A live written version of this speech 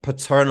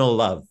paternal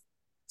love.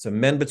 So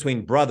men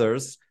between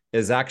brothers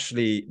is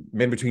actually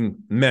men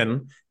between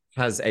men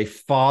has a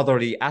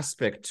fatherly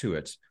aspect to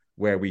it,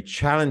 where we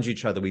challenge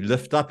each other, we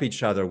lift up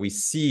each other, we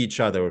see each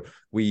other,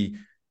 we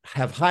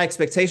have high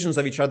expectations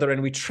of each other,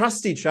 and we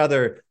trust each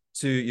other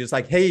to, it's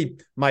like, hey,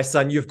 my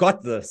son, you've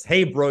got this.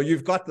 Hey, bro,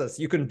 you've got this.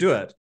 You can do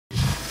it.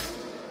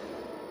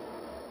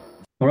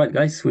 All right,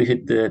 guys, we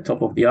hit the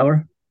top of the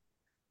hour.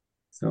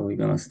 So we're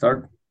gonna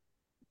start.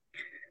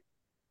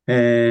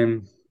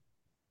 Um,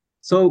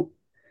 so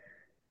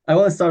I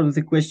want to start with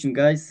a question,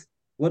 guys.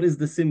 What is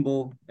the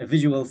symbol, a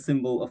visual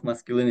symbol of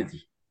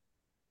masculinity?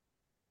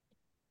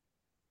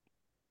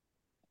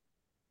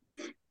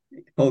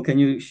 Paul, can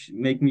you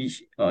make me?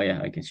 Oh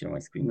yeah, I can share my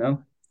screen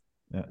now.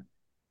 Yeah.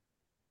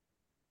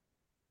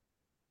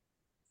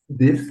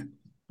 This.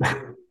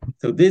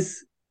 So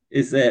this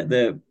is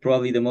the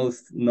probably the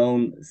most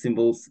known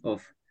symbols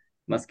of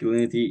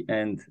masculinity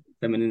and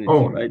femininity,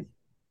 Oh, right?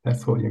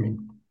 that's what you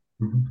mean.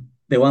 Mhm.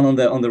 The one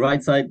on the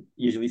right side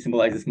usually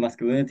symbolizes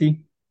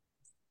masculinity,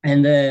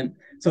 and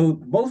so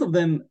both of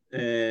them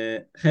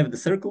have the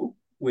circle,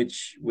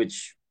 which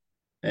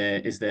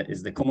is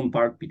the common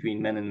part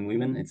between men and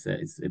women. It's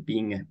a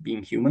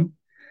being human.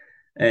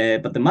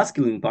 But the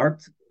masculine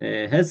part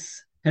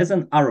has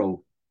an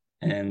arrow,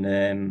 and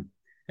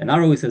an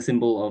arrow is a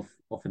symbol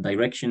of a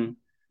direction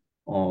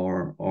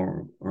or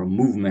a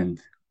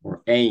movement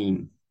or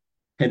aim,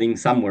 heading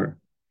somewhere.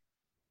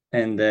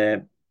 And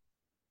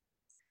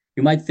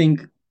you might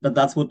think that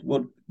that's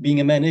what being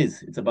a man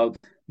is. It's about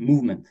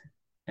movement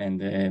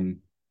and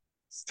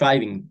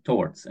striving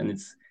towards, and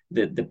it's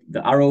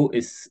the arrow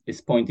is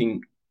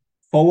pointing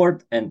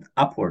forward and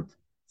upward.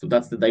 So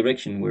that's the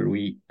direction where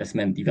we as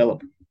men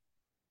develop.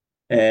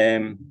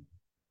 Um,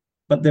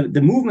 but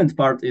the movement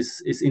part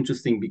is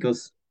interesting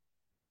because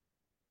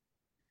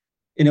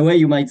in a way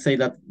you might say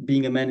that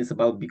being a man is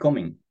about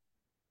becoming,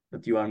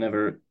 that you are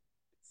never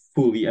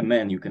fully a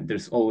man.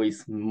 There's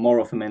always more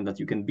of a man that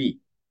you can be,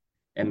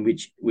 and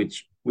which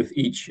with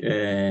each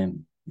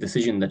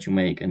decision that you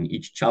make and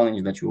each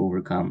challenge that you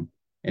overcome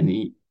and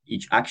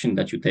each action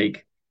that you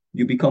take,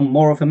 you become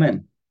more of a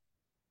man.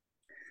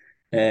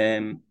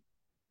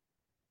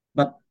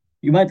 But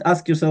you might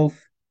ask yourself,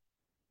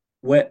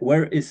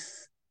 where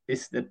is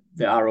the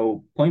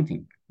arrow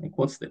pointing? Like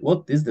what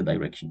is the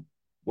direction?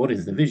 What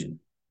is the vision?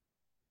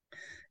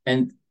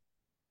 And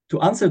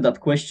to answer that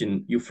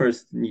question, you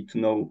first need to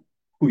know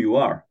who you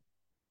are.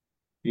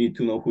 You need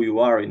to know who you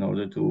are in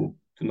order to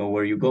know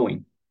where you're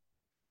going.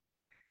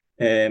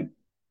 Um,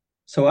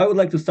 so I would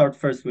like to start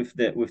first with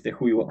the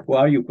who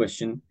are you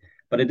question,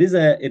 but it is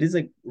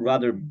a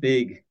rather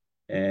big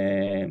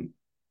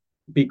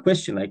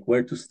question, like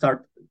where to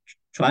start,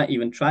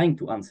 trying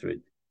to answer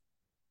it.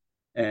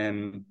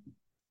 Um,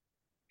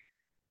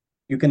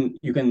 you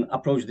can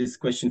approach this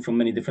question from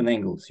many different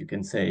angles. You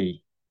can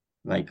say,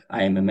 like,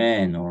 I am a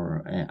man,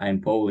 or I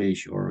am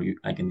Polish, or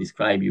I can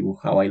describe you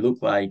how I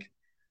look like,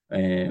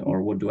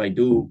 or what do I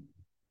do.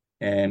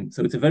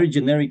 So it's a very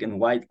generic and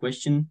wide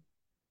question.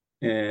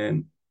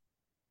 Um,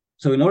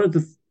 so in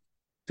order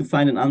to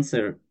find an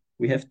answer,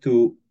 we have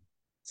to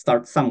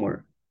start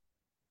somewhere,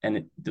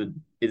 and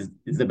it's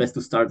the best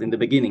to start in the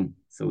beginning,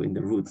 so in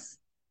the roots.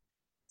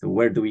 So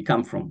where do we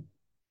come from?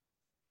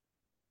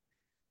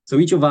 So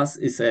each of us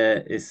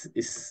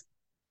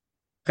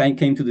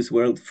came to this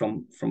world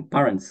from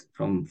parents,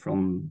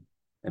 from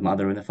a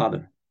mother and a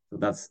father. So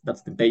that's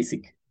the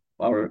basic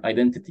of our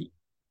identity.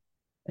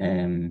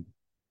 Um,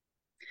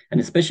 and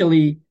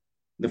especially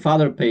the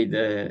father played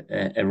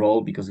a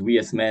role, because we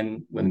as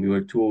men, when we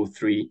were 2 or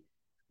 3,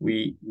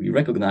 we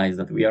recognized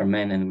that we are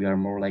men and we are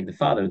more like the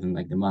father than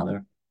like the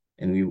mother,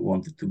 and we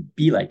wanted to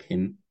be like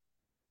him.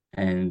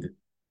 And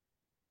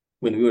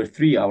when we were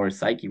 3, our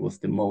psyche was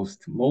the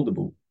most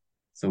moldable,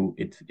 so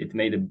it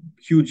made a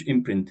huge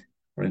imprint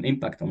or an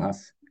impact on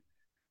us,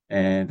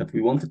 that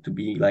we wanted to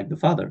be like the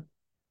father.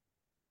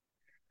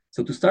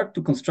 So to start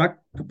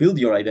to build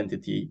your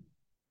identity,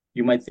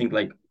 you might think,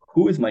 like,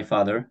 who is my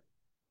father,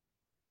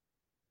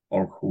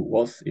 or who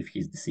was if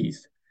he's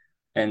deceased,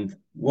 and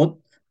what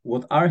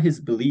are his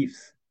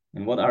beliefs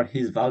and what are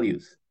his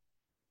values.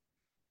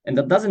 And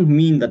that doesn't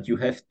mean that you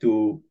have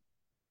to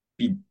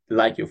be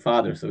like your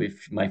father. So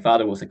if my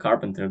father was a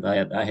carpenter,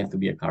 I have to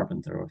be a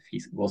carpenter, or if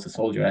he was a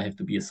soldier, I have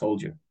to be a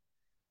soldier.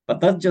 But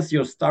that's just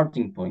your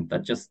starting point.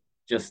 That's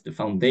just the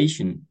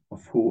foundation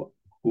of who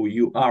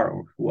you are,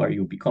 or who are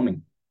you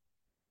becoming.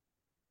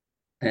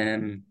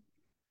 Um,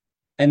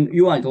 and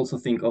you might also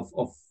think of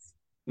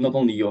not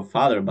only your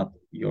father, but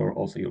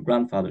also your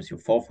grandfathers, your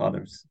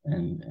forefathers,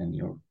 and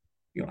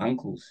your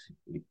uncles.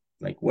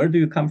 Like, where do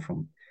you come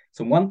from?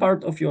 So one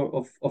part of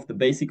the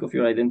basic of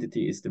your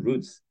identity is the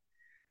roots,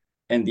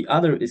 and the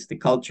other is the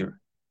culture.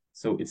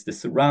 So it's the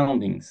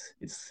surroundings,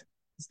 it's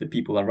the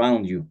people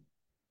around you.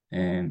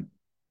 And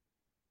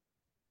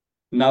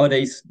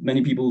nowadays,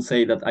 many people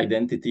say that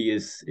identity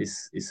is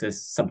a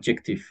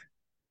subjective,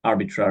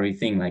 arbitrary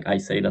thing. Like, I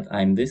say that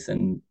I'm this,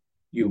 and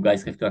you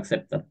guys have to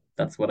accept that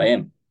that's what I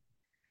am.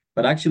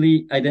 But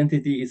actually,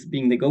 identity is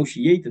being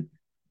negotiated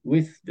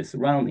with the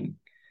surrounding.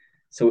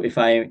 So if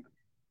I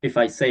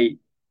say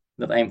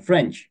that I'm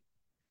French,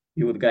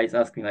 you would guys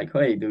ask me like,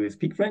 hey, do you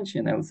speak French?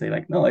 And I would say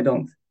like, no, I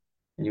don't.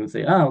 And you would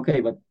say,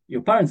 okay, but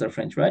your parents are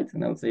French, right?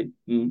 And I would say,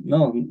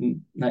 no,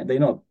 they're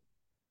not.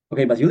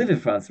 Okay, but you live in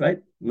France, right?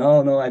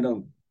 No, I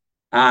don't.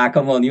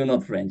 Come on, you're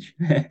not French,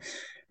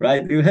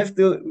 right? You have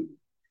to.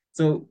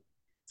 So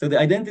the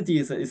identity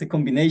is a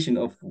combination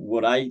of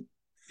what I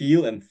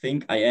feel and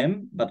think I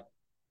am,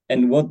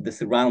 and what the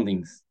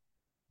surroundings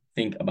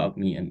think about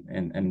me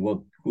and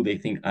who they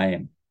think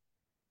I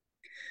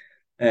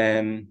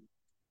am.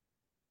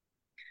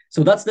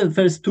 So that's the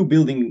first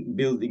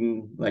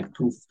building like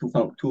two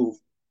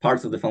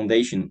parts of the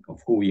foundation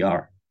of who we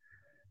are.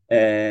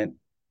 And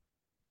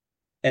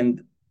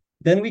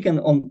then we can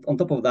on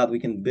top of that we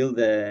can build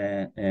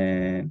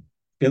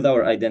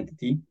our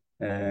identity,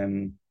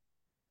 and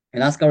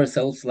ask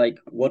ourselves like,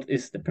 what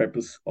is the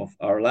purpose of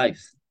our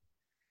lives,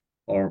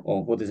 or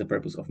what is the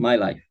purpose of my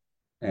life.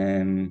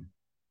 And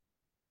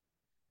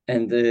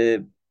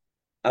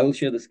I will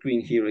share the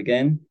screen here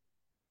again.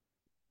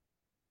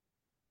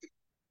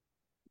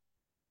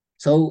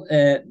 So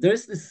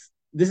there's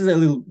this is a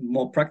little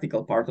more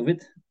practical part of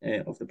it,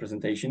 of the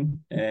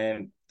presentation.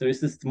 There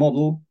is this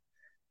model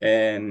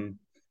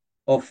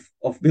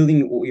of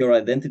building your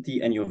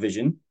identity and your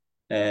vision.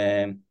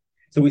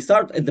 So we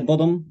start at the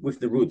bottom with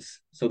the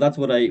roots. So that's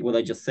what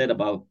I just said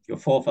about your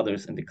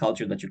forefathers and the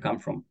culture that you come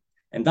from,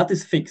 and that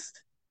is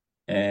fixed.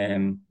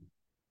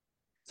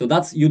 So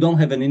that's, you don't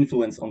have an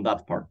influence on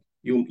that part.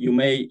 You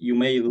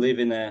may live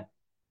in a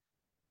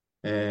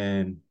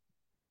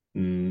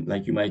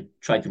like you might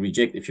try to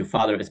reject, if your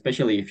father,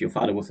 especially if your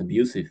father was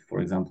abusive, for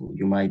example,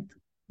 you might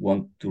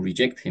want to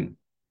reject him.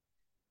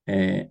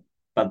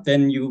 But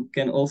then you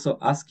can also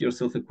ask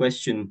yourself a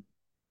question: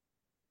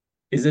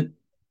 is it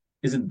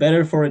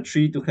better for a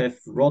tree to have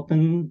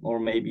rotten or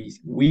maybe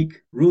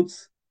weak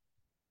roots,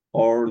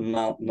 or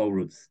no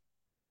roots?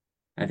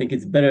 I think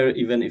it's better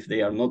even if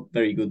they are not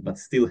very good, but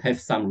still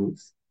have some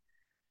roots.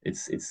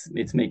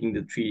 It's making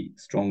the tree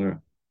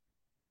stronger.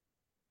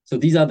 So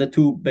these are the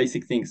two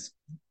basic things: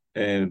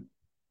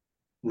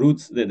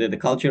 roots, the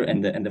culture,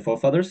 and the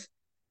forefathers.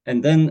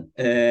 And then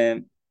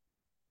there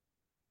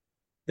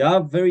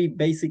are very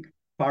basic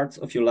parts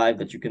of your life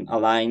that you can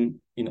align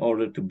in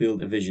order to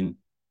build a vision.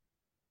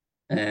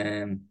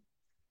 And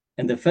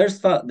the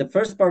first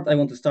part I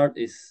want to start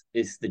is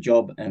the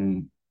job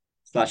and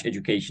 /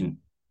 education.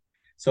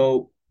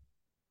 So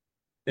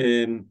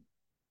we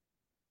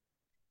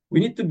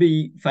need to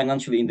be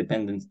financially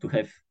independent to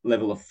have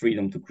level of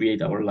freedom to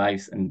create our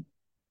lives and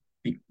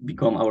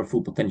become our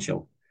full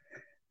potential.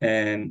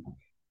 And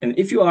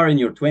if you are in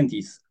your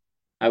 20s,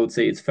 I would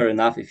say it's fair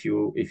enough if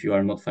you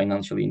are not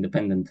financially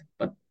independent.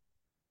 But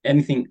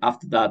anything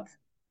after that,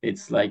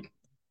 it's like,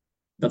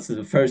 that's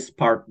the first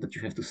part that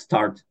you have to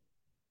start.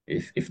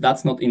 If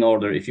that's not in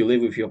order, if you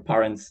live with your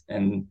parents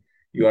and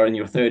you are in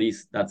your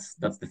 30s, that's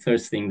the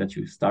first thing that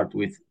you start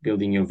with,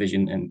 building your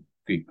vision and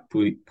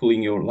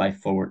pulling your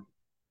life forward.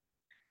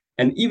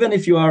 And even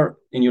if you are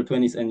in your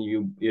 20s and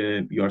you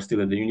are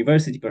still at the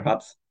university,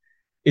 perhaps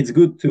it's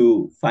good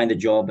to find a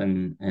job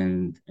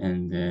and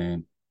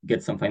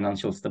get some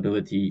financial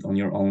stability on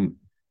your own.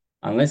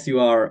 Unless you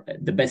are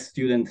the best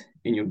student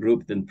in your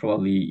group, then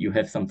probably you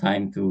have some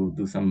time to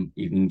do some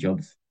evening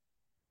jobs.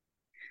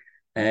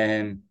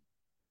 The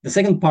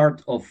second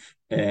part of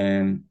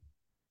the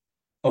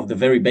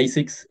very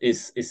basics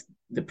is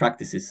the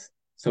practices.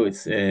 So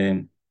it's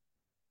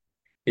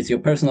your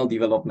personal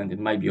development. It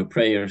might be your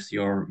prayers,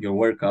 your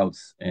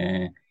workouts,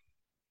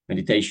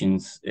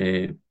 meditations,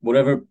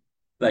 whatever.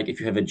 Like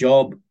if you have a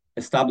job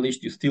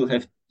established, you still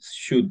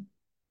should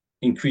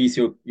increase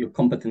your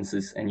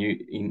competences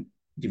and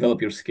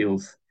develop your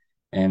skills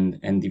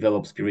and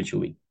develop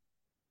spiritually.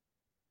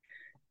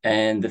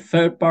 And the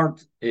third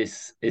part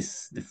is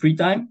the free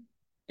time.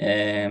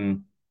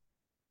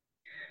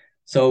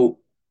 So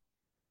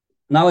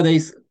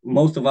nowadays,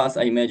 most of us,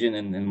 I imagine,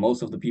 and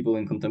most of the people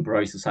in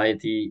contemporary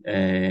society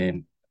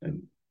are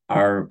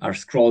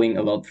scrolling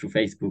a lot through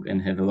Facebook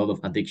and have a lot of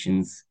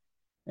addictions.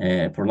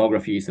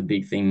 Pornography is a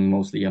big thing,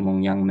 mostly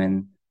among young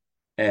men.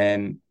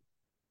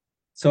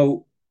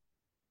 So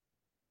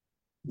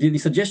the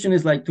suggestion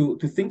is like to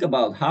think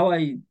about how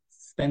I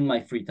spend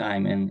my free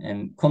time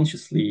and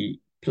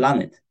consciously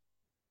plan it.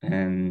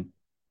 And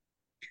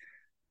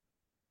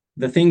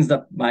the things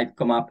that might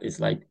come up is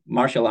like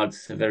martial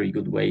arts is a very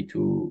good way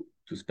to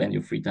spend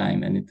your free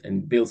time, and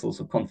it builds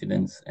also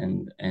confidence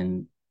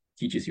and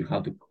teaches you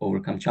how to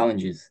overcome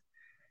challenges.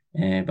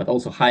 But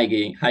also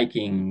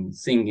hiking,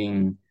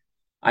 singing.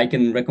 I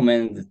can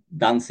recommend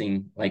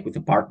dancing, like with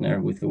a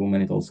partner, with a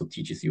woman. It also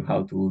teaches you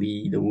how to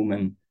lead a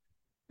woman,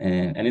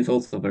 and it's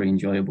also very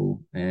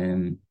enjoyable.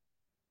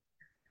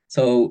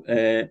 So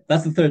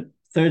that's the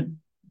third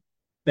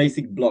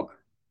basic block.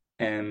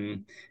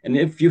 And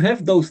if you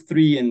have those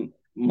three in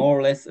more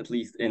or less, at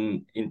least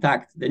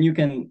intact, then you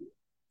can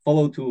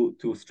follow to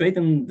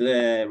straighten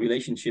the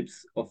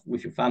relationships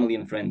with your family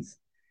and friends.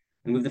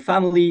 And with the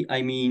family,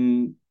 I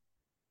mean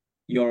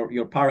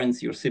your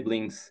parents, your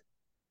siblings,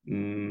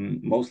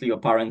 mostly your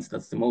parents.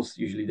 That's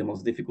usually the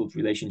most difficult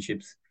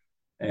relationships.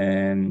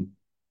 And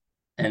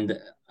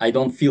I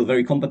don't feel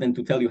very competent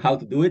to tell you how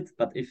to do it.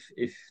 But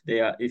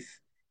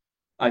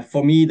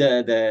for me,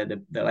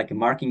 the like a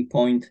marking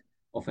point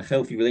of a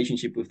healthy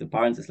relationship with the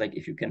parents is like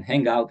if you can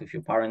hang out with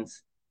your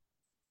parents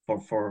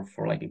for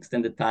like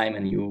extended time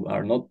and you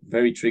are not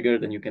very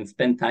triggered and you can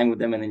spend time with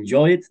them and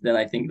enjoy it, then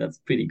I think that's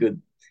pretty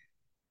good.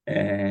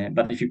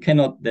 But if you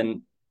cannot,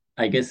 then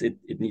I guess it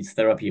needs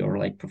therapy or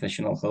like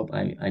professional help.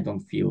 I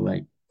don't feel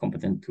like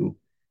competent to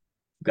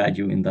guide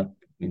you in that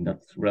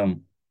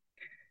realm.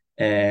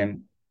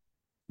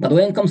 But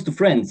when it comes to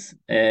friends,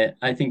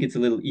 I think it's a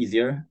little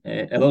easier.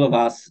 A lot of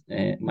us,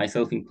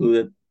 myself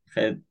included,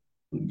 had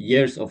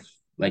years of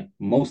like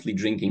mostly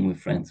drinking with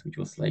friends, which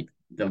was like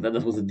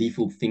that was a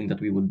default thing that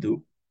we would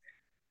do.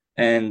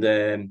 And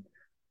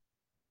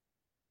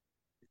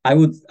I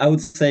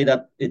would say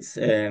that it's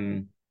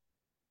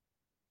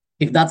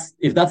if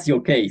that's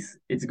your case,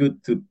 it's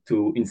good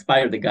to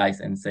inspire the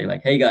guys and say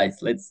like, hey guys,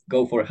 let's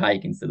go for a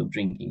hike instead of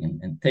drinking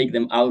and take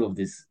them out of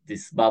this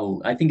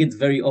bubble. I think it's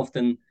very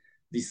often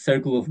this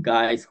circle of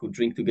guys who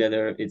drink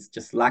together, it's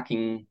just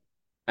lacking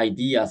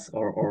ideas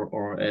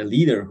or a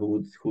leader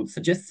who would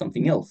suggest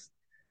something else.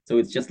 So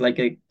it's just like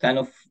a kind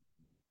of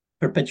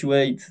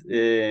perpetuate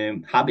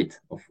habit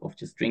of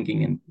just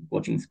drinking and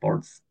watching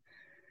sports.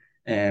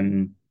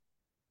 But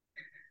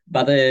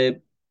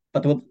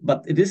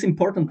it is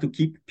important to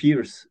keep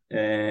peers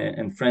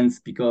and friends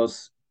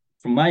because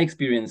from my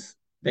experience,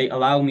 they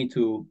allow me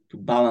to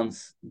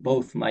balance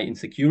both my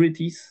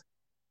insecurities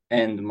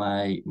and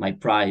my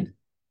pride.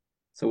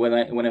 So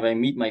whenever I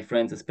meet my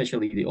friends,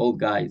 especially the old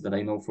guys that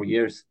I know for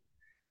years,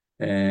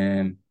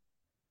 I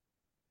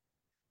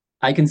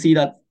can see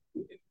that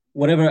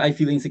whatever I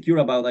feel insecure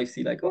about, I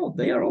see like, oh,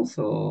 they are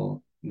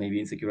also maybe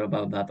insecure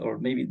about that, or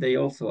maybe they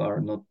also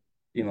are not,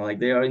 like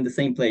they are in the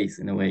same place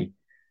in a way.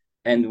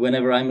 And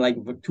whenever I'm like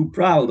too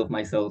proud of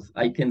myself,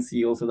 I can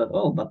see also that,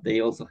 oh, but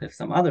they also have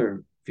some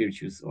other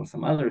virtues or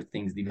some other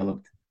things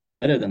developed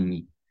better than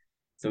me.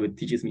 So it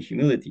teaches me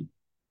humility.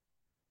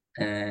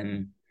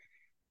 And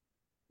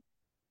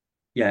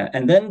yeah,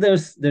 and then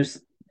there's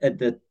at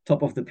the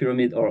top of the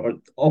pyramid or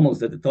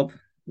almost at the top,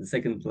 the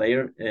second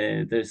layer,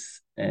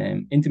 there's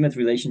intimate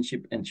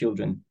relationship and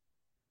children.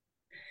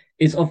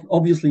 It's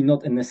obviously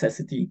not a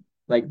necessity.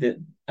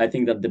 I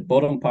think that the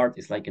bottom part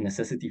is like a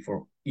necessity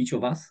for each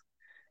of us.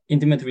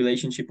 Intimate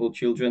relationship with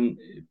children,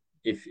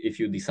 if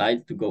you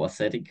decide to go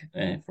ascetic,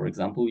 for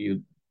example,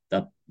 you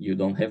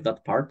don't have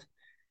that part.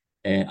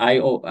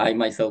 I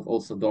myself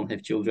also don't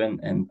have children,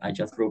 and I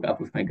just broke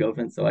up with my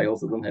girlfriend, so I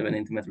also don't have an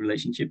intimate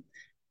relationship.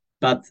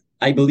 But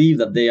I believe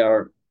that they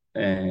are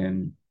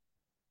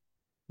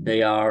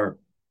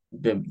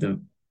the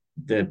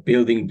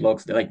building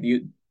blocks.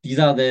 These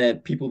are the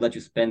people that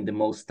you spend the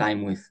most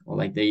time with, or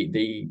like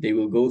they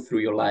will go through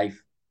your life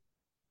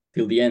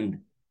till the end.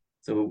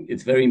 So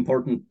it's very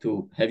important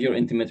to have your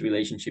intimate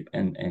relationship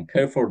and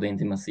care for the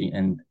intimacy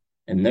and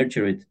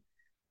nurture it,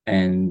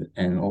 and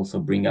also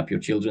bring up your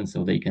children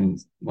so they can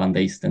one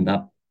day stand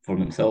up for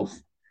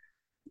themselves.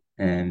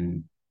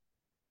 And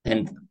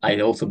I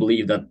also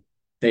believe that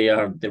they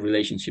are the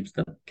relationships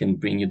that can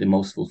bring you the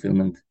most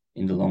fulfillment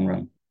in the long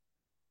run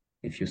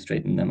if you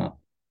straighten them up.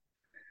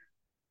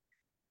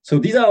 So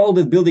these are all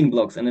the building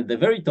blocks, and at the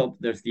very top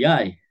there's the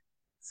eye.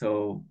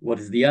 So what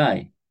is the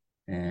eye?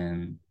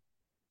 And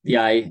the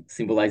eye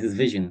symbolizes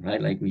vision,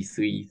 right? Like we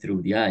see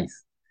through the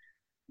eyes.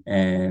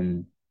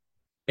 And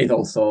it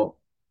also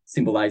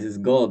symbolizes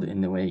God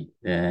in a way.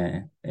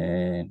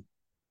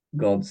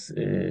 God's,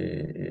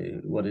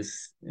 what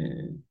is,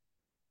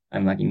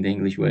 I'm lacking the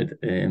English word.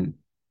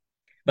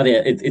 But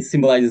yeah, it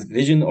symbolizes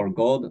vision or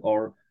God,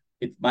 or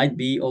it might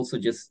be also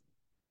just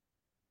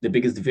the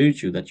biggest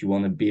virtue that you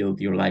want to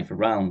build your life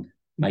around. It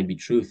might be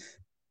truth.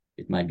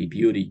 It might be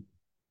beauty.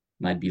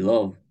 It might be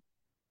love.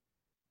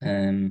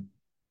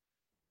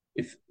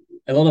 If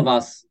a lot of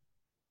us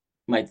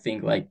might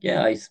think like,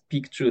 yeah, I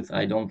speak truth,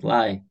 I don't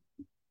lie.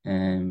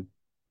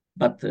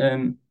 But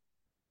there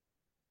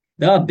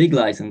are big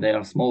lies and there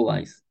are small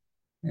lies.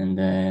 And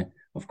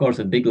of course,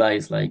 a big lie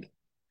is like,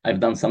 I've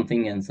done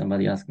something and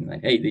somebody asked me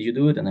like, hey, did you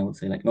do it? And I would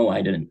say like, no,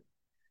 I didn't.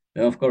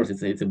 Then of course,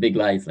 it's a big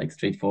lie. It's like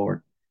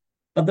straightforward.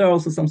 But there are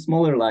also some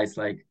smaller lies,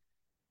 like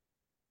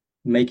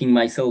making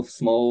myself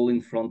small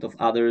in front of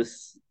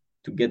others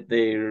to get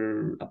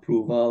their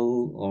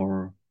approval,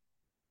 or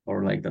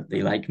like that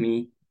they like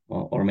me,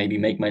 or maybe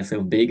make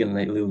myself big and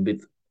like a little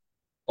bit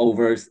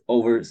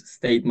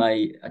overstate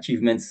my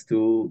achievements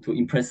to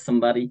impress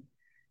somebody.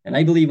 And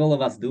I believe all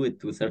of us do it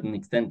to a certain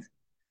extent.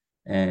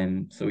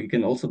 And so you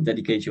can also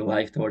dedicate your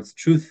life towards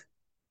truth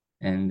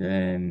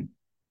and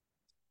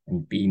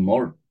be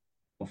more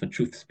of a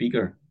truth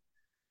speaker.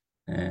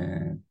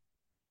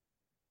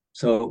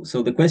 So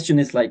the question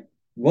is like,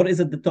 what is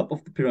at the top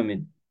of the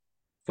pyramid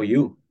for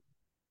you?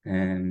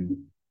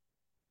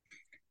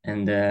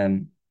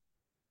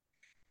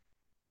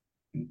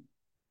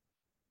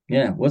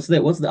 Yeah, what's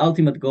the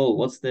ultimate goal?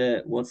 What's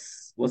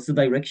the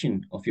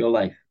direction of your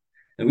life?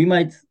 And we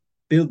might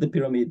build the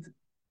pyramid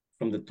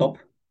from the top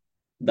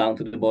down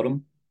to the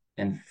bottom,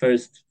 and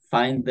first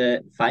find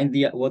the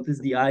what is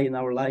the I in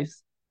our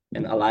lives,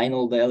 and align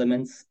all the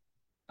elements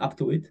up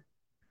to it.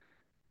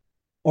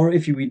 Or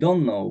if we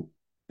don't know,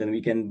 then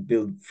we can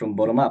build from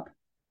bottom up.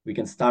 We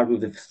can start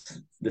with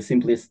the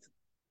simplest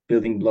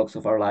building blocks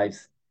of our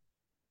lives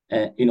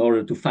in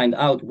order to find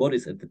out what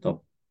is at the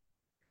top.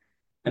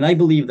 And I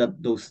believe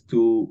that those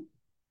two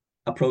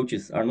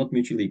approaches are not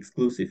mutually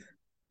exclusive.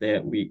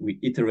 We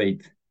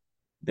iterate.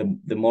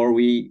 The more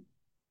we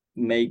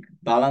make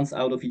balance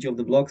out of each of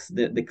the blocks,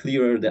 the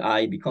clearer the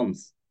I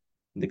becomes.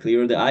 The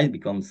clearer the I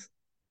becomes,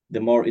 the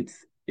more it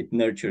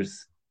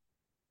nurtures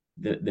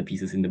the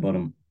pieces in the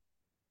bottom.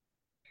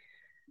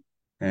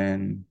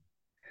 And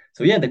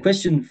so yeah, the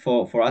question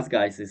for us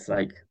guys is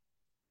like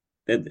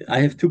that.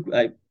 I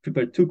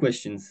prepared two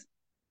questions.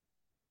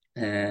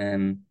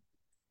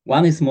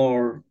 One is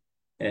more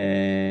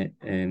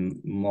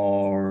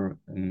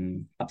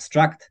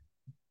abstract,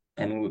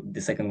 and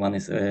the second one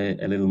is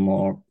a little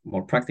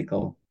more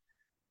practical.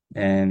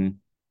 And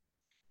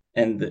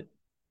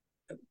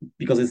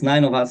because it's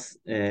 9 of us,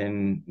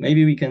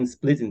 maybe we can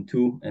split in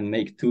two and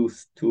make two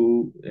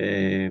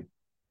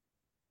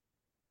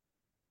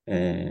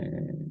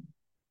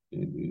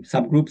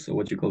subgroups, or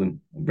what you call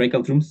them,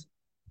 breakout rooms,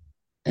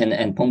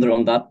 and ponder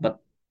on that. But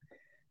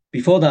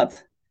before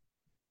that,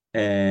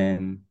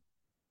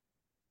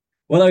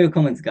 what are your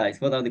comments, guys?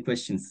 What are the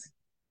questions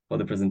for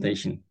the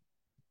presentation?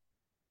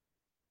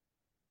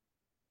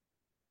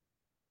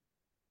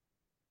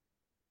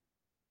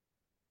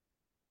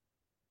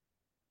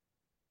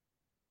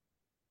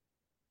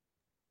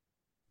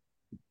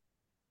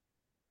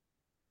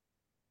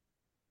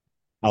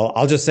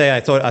 I'll just say I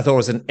thought it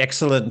was an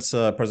excellent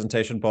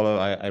presentation, Paulo.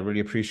 I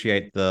really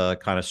appreciate the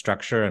kind of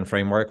structure and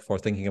framework for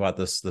thinking about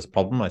this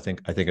problem. I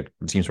think it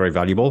seems very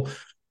valuable.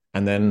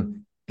 And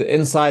then the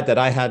insight that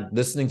I had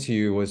listening to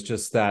you was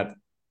just that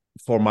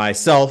for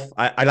myself,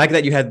 I like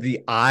that you had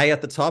the I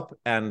at the top,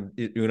 and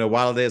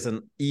while there's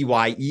an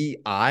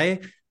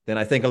EYEI, then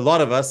I think a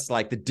lot of us,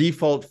 like the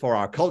default for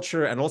our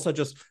culture, and also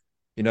just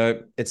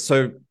it's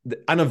so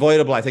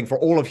unavoidable, I think, for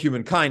all of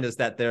humankind, is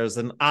that there's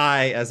an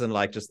I, as in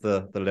like just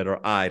the letter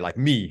I, like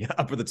me,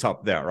 up at the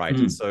top there, right?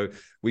 And so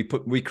we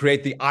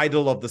create the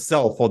idol of the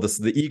self, or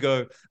the ego,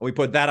 and we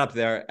put that up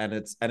there, and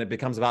it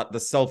becomes about the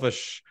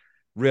selfish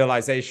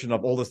realization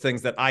of all the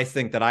things that I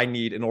think that I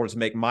need in order to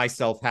make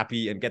myself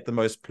happy and get the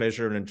most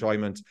pleasure and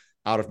enjoyment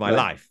out of my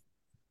life.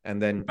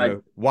 And then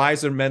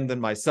wiser men than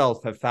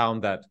myself have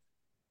found that,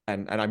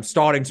 and I'm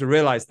starting to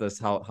realize this,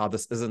 how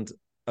this isn't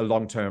a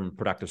long-term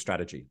productive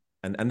strategy.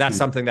 And that's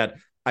something that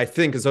I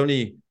think is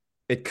only,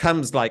 it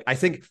comes like, I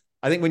think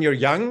when you're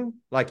young,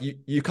 like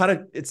you kind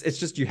of, it's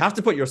just, you have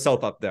to put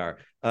yourself up there.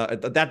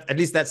 That, at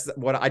least that's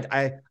what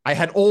I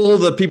had all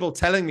the people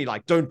telling me,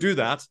 like, don't do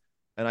that.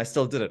 And I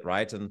still did it.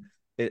 Right. And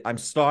I'm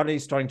starting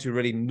to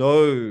really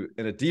know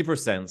in a deeper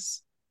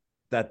sense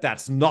that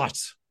that's not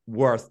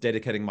worth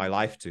dedicating my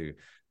life to.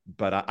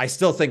 But I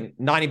still think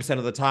 90%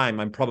 of the time,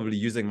 I'm probably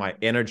using my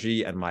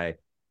energy and my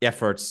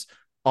efforts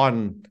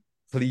on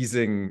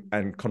pleasing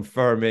and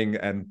confirming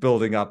and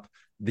building up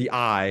the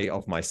I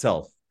of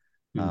myself.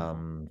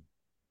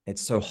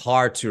 It's so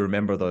hard to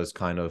remember those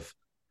kind of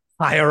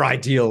higher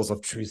ideals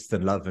of truth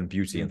and love and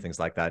beauty and things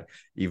like that,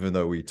 even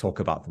though we talk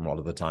about them all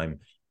of the time.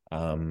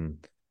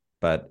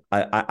 But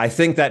I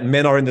think that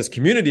men are in this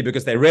community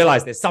because they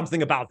realize there's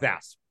something about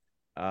that.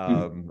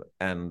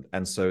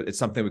 And so it's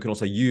something we can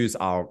also use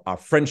our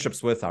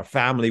friendships with, our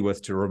family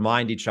with, to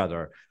remind each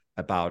other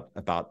about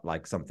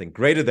like something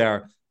greater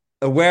there,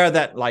 aware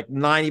that like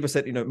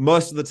 90%,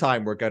 most of the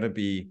time we're going to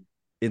be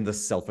in the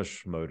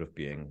selfish mode of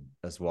being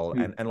as well.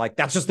 And like,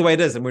 that's just the way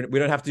it is. And we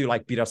don't have to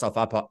like beat ourselves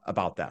up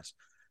about that.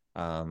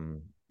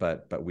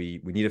 But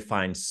we need to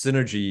find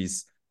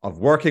synergies of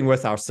working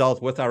with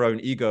ourselves, with our own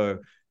ego,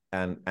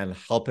 and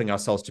helping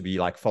ourselves to be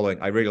like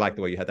following. I really like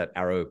the way you had that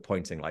arrow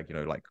pointing, like,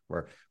 like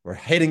we're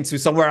heading to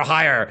somewhere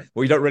higher.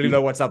 We don't really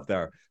know what's up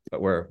there,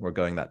 but we're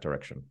going that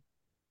direction.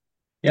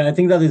 Yeah, I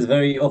think that is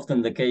very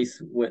often the case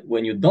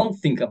when you don't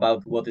think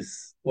about what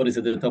is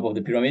at the top of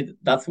the pyramid.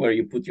 That's where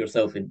you put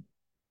yourself in.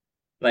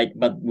 Like,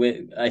 but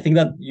I think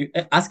that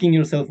asking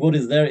yourself what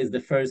is there is the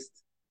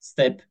first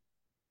step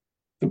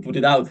to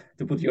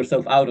put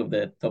yourself out of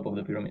the top of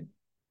the pyramid.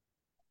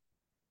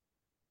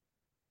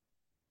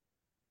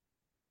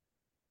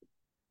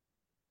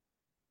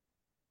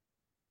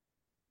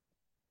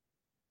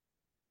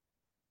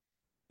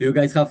 Do you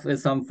guys have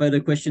some further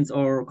questions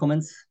or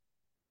comments?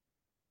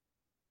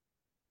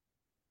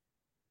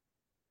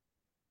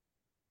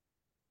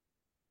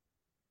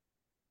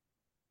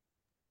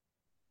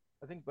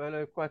 I think,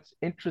 Bolo, quite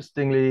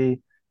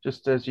interestingly,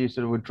 just as you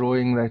sort of were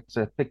drawing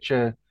that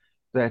picture,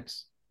 that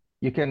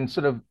you can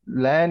sort of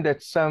land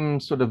at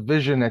some sort of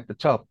vision at the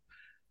top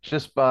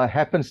just by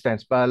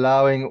happenstance, by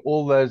allowing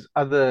all those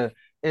other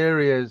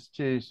areas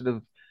to sort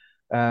of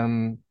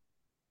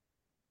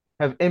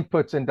have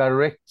inputs and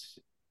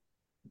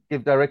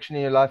give direction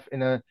in your life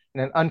in an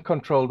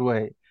uncontrolled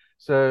way.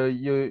 So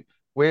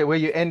where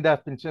you end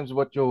up in terms of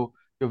what your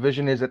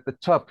vision is at the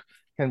top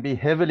can be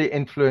heavily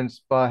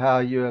influenced by how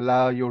you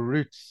allow your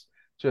roots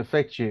to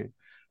affect you,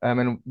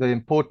 and the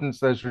importance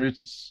those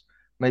roots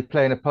may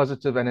play in a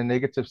positive and a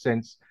negative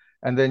sense,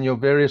 and then your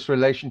various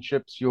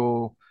relationships,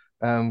 your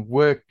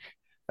work,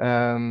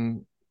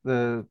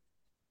 the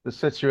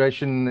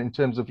situation in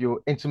terms of your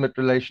intimate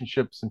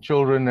relationships and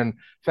children and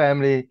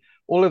family,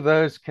 all of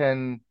those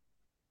can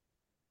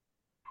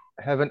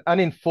have an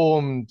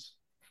uninformed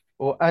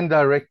or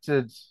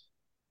undirected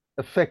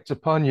effect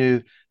upon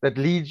you that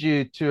leads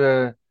you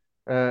to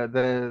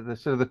the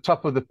sort of the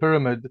top of the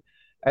pyramid,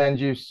 and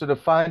you sort of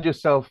find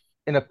yourself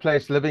in a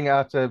place living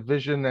out a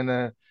vision and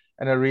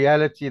a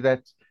reality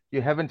that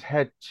you haven't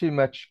had too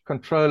much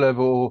control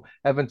over or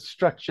haven't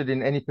structured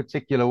in any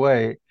particular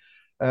way.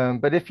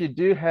 But if you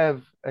do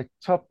have a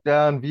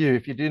top-down view,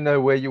 if you do know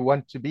where you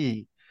want to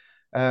be,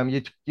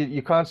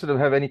 you can't sort of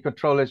have any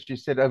control, as you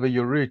said, over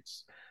your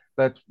roots,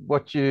 but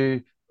what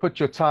you put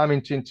your time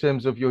into in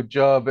terms of your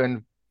job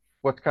and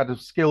what kind of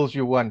skills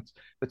you want,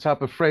 the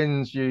type of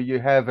friends you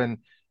have and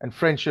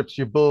friendships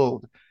you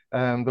build,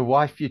 the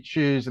wife you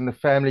choose and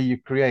the family you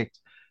create,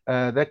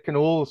 that can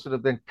all sort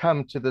of then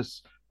come to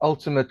this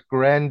ultimate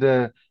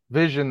grander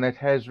vision that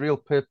has real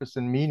purpose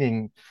and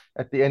meaning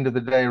at the end of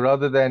the day,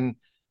 rather than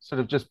sort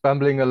of just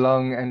bumbling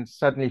along and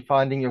suddenly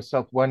finding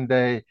yourself one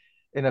day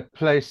in a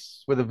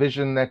place with a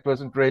vision that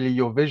wasn't really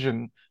your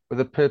vision, with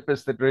a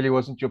purpose that really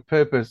wasn't your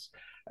purpose.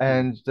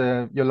 And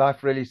your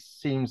life really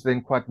seems then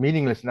quite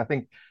meaningless. And I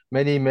think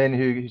many men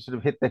who sort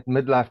of hit that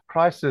midlife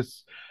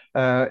crisis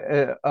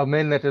are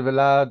men that have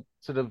allowed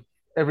sort of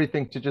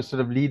everything to just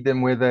sort of lead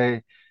them where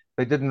they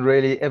didn't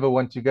really ever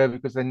want to go,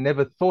 because they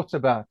never thought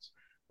about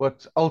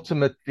what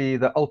ultimately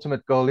the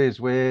ultimate goal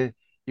is, where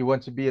you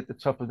want to be at the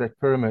top of that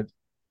pyramid.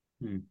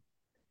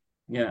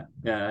 Yeah,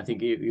 I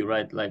think you're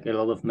right. Like a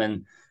lot of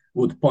men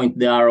would point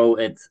the arrow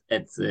at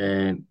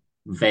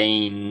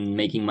vain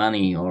making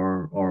money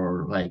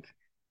or like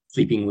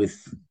sleeping with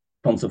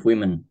tons of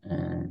women,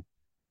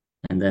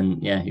 and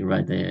then you're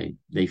right.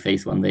 They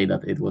face one day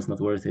that it was not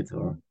worth it,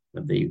 or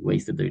that they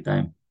wasted their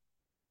time.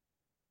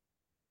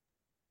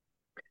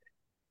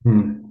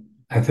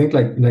 I think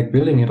like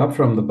building it up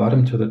from the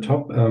bottom to the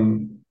top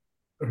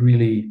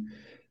really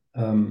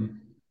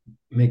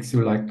makes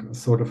you like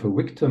sort of a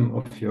victim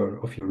of your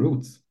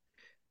roots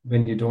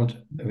when you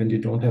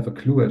don't have a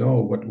clue at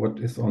all what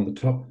is on the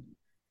top.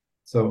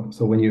 So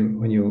when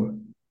you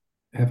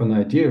have an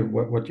idea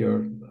what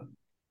your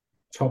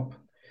top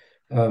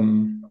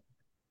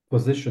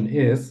position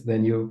is,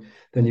 then you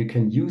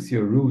can use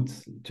your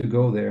roots to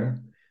go there.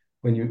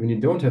 When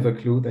you don't have a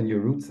clue, then your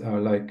roots are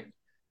like,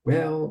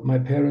 well, my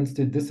parents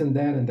did this and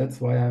that, and that's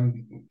why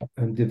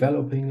I'm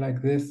developing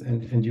like this,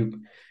 and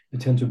you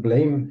tend to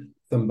blame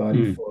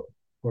somebody for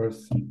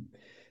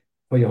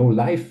your whole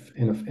life.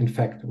 In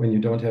fact, when you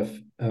don't have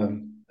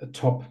a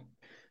top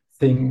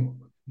thing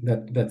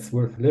that's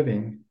worth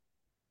living.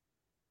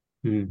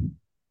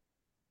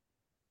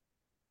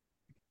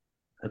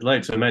 I'd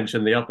like to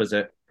mention the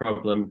opposite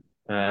problem,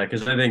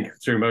 because I think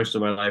through most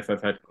of my life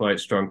I've had quite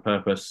strong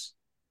purpose,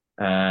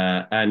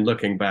 and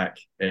looking back,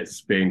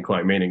 it's been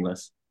quite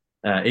meaningless.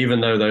 Even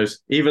though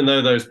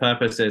those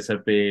purposes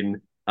have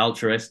been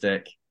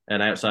altruistic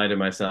and outside of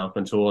myself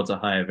and towards a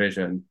higher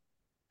vision,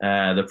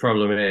 the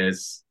problem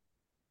is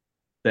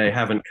they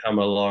haven't come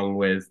along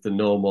with the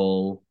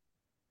normal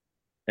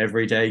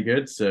everyday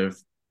goods of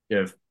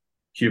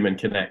human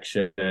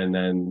connection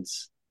and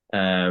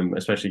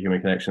especially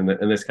human connection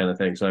and this kind of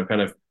thing. So I've kind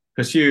of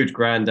pursued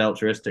grand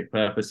altruistic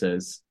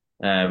purposes,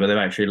 but they've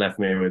actually left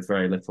me with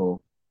very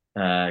little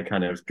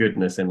kind of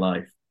goodness in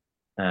life.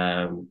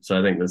 So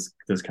I think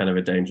there's kind of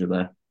a danger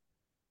there.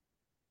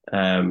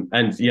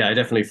 And yeah, I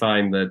definitely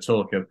find the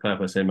talk of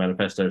purpose in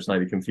manifesto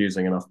slightly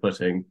confusing and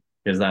off-putting,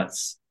 because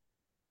that's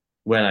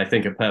when I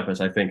think of purpose,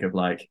 I think of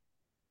like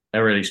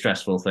a really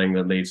stressful thing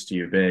that leads to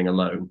you being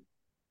alone,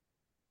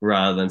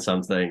 rather than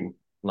something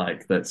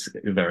like that's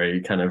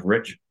very kind of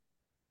rich.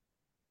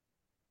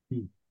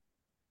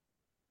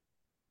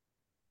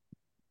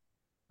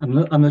 I'm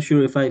not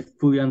sure if I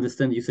fully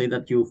understand. You say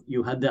that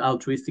you had the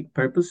altruistic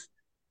purpose,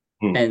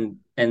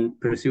 and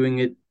pursuing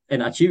it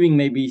and achieving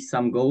maybe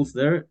some goals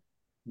there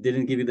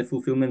didn't give you the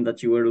fulfillment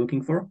that you were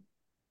looking for.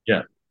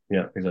 Yeah,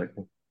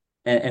 exactly.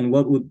 And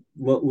what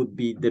would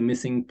be the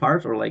missing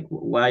part, or like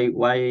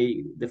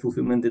why the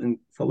fulfillment didn't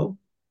follow?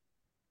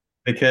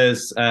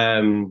 Because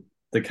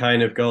the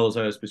kind of goals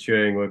I was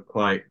pursuing were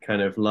quite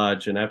kind of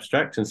large and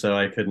abstract, and so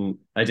I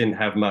didn't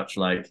have much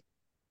like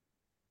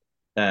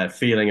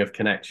feeling of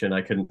connection.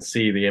 I couldn't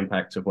see the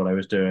impact of what I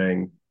was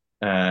doing.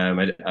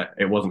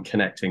 It wasn't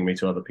connecting me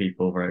to other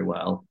people very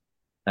well,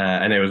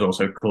 and it was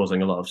also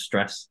causing a lot of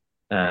stress.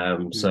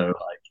 So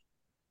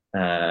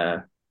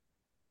like,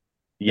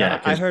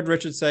 I heard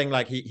Richard saying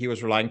like he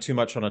was relying too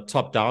much on a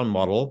top-down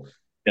model.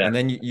 Yeah. And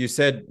then you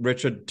said,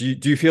 Richard, do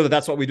you feel that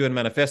that's what we do in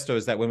Manifesto,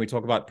 is that when we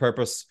talk about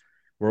purpose,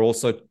 we're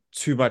also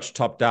too much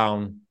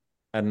top-down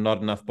and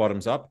not enough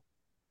bottoms-up?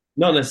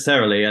 Not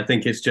necessarily. I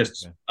think it's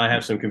just I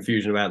have some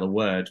confusion about the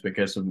word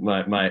because of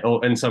my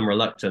and some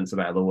reluctance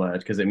about the word,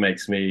 because it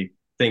makes me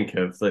think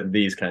of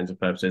these kinds of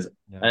purposes.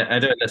 Yeah. I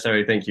don't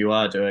necessarily think you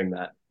are doing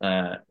that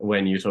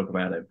when you talk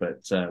about it,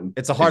 but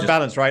it's a hard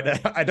balance, right?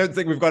 I don't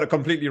think we've got it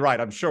completely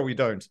right. I'm sure we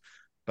don't,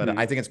 but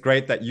I think it's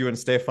great that you and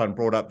Stefan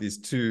brought up these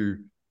two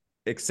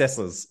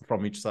excesses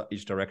from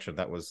each direction.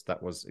 That was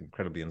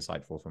incredibly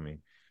insightful for me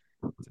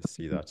to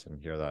see that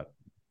and hear that.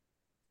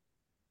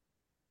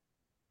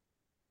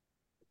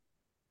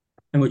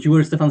 And what you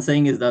were, Stefan,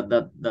 saying is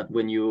that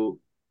when you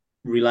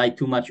rely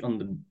too much on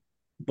the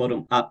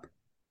bottom up,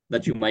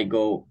 that you might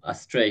go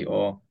astray,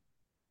 or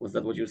was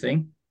that what you were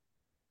saying?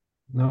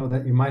 No,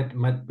 that you might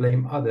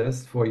blame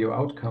others for your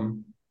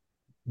outcome,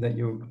 that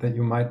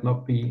you might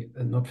not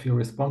feel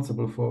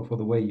responsible for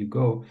the way you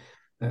go.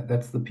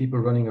 That's the people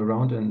running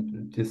around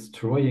and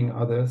destroying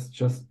others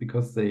just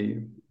because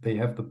they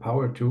have the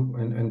power to,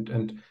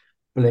 and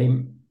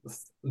blame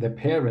their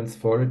parents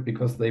for it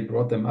because they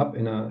brought them up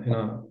in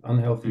a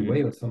unhealthy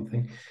way or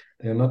something.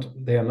 They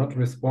are not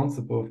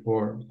responsible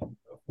for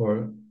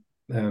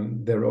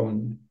their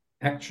own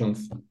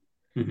actions.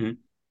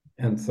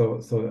 And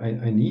so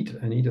I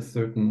need a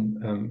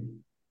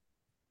certain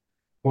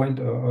point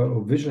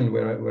or vision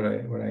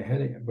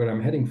where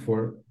I'm heading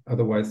for.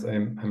 Otherwise,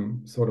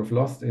 I'm sort of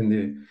lost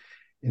in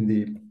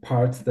the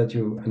parts that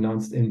you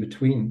announced in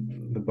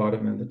between the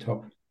bottom and the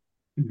top.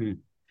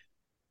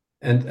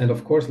 And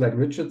of course, like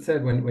Richard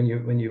said, when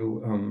you're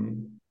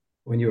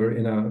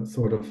in a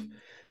sort of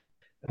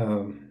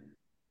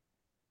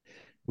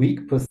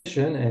weak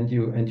position and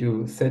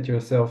you set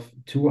yourself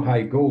too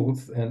high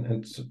goals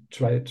and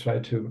try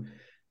to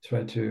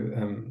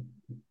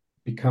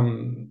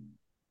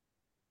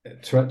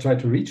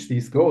reach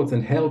these goals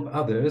and help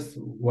others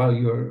while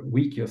you're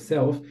weak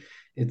yourself,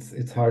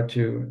 it's hard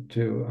to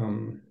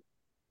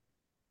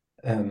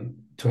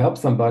help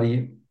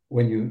somebody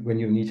when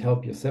you need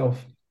help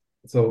yourself.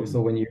 So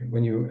when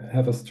you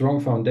have a strong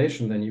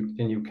foundation, then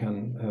you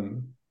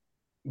can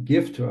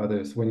give to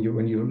others. When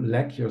you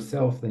lack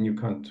yourself, then you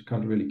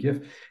can't really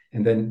give.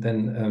 And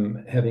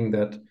then having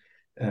that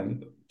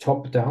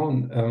top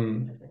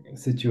down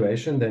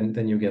situation,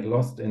 then you get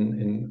lost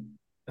in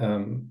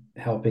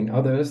helping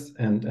others,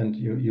 and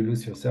you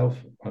lose yourself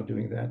while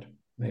doing that,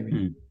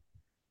 maybe.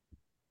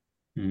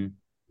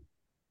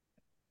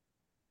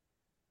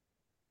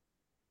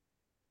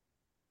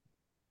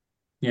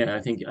 Yeah,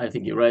 I think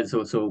you're right.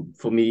 So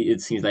for me,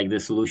 it seems like the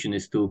solution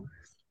is to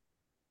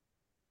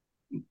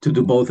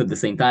do both at the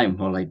same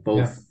time, or like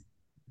both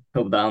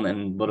top down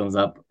and bottoms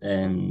up,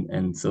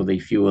 and so they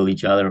fuel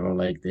each other, or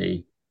like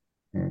they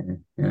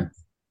yeah.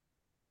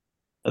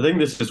 I think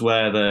this is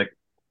where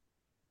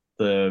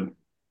the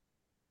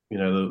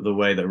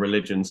way that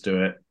religions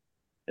do it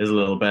is a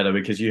little better,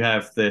 because you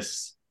have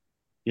this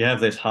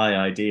high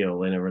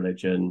ideal in a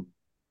religion,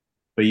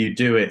 but you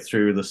do it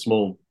through the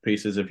small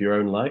pieces of your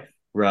own life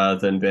rather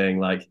than being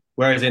like,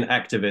 whereas in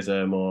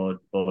activism or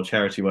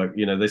charity work,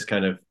 this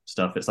kind of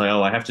stuff, it's like,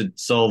 oh, I have to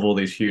solve all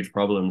these huge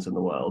problems in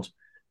the world.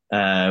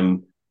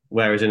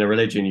 Whereas in a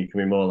religion, you can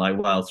be more like,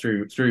 well,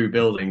 through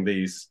building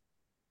these,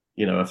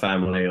 a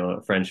family or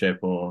a friendship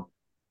or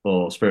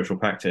spiritual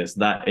practice,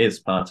 that is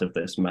part of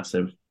this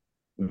massive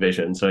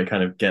vision. So it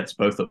kind of gets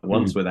both at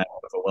once without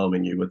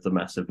overwhelming you with the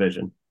massive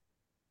vision.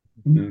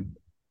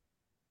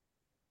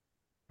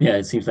 Yeah,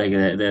 it seems like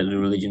the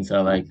religions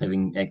are like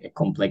having a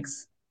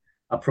complex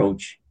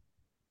approach,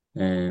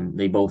 and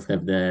they both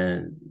have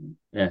the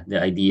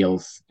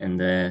ideals and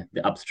the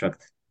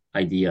abstract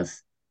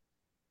ideas,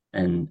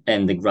 and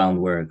the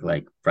groundwork,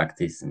 like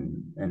practice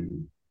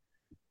and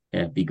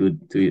be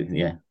good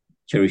to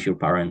cherish your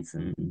parents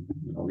and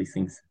all these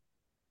things.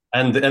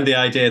 And the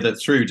idea that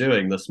through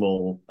doing the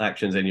small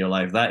actions in your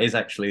life, that is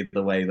actually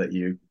the way that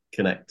you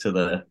connect to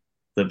the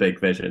big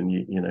vision.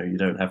 You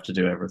don't have to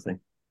do everything.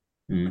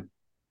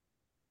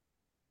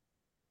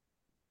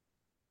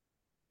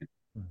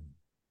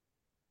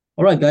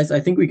 All right, guys, I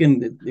think we can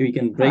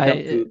break up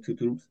to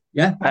groups.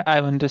 Yeah.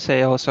 I want to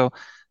say also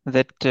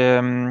that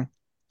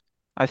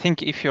I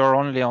think if you're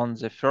only on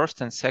the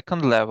first and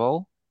second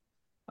level,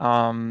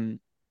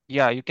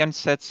 you can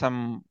set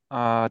some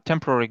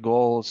temporary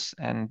goals,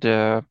 and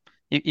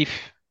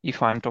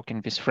if I'm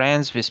talking with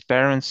friends, with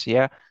parents,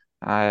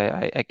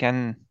 I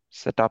can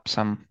set up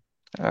some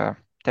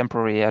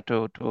temporary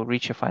to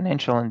reach a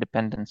financial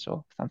independence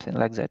or something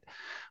like that.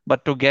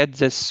 But to get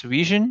this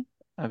vision,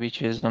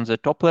 which is on the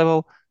top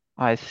level,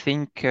 I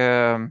think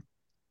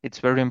it's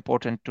very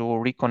important to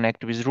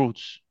reconnect with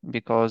roots,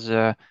 because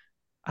I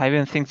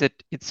even think that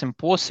it's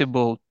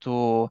impossible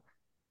to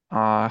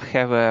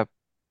have a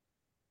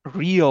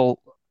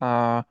real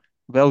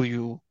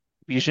value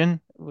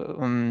vision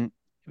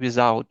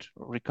without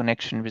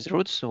reconnection with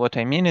roots. So what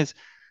I mean is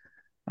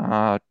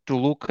to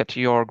look at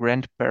your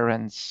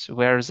grandparents,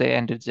 where they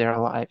ended their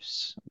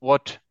lives,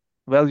 what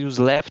values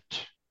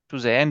left to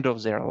the end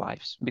of their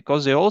lives,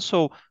 because they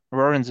also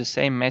were in the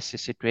same messy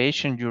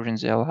situation during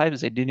their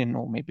lives. They didn't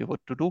know maybe what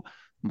to do,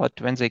 but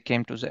when they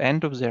came to the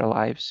end of their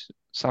lives,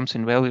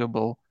 something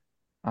valuable,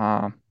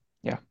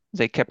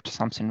 they kept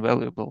something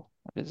valuable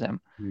with them.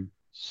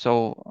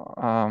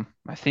 So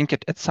I think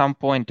at some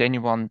point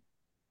anyone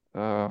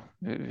we'll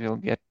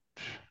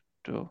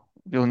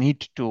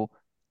need to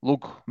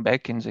look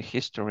back in the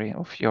history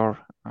of your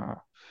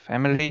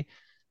family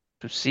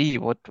to see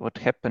what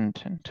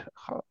happened and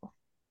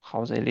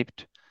how they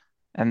lived,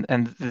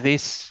 and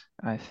this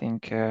I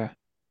think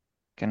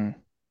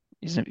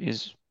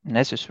is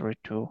necessary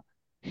to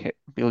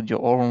build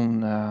your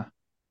own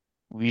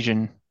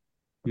vision,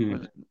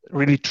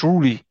 really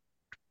truly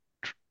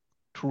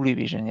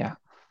vision, yeah,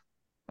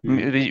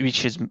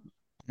 which is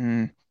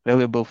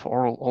valuable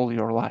for all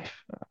your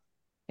life,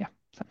 yeah,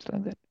 something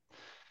like that.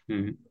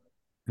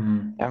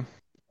 Yeah.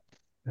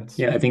 I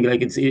think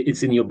like it's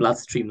in your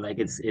bloodstream, like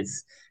it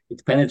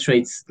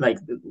penetrates like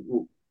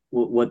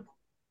what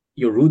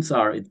your roots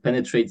are. It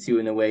penetrates you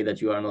in a way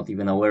that you are not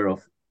even aware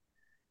of,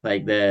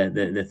 like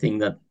the thing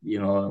that, you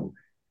know,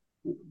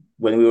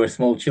 when we were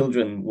small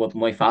children, what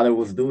my father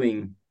was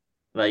doing,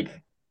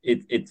 like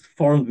it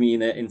formed me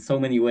in so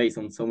many ways,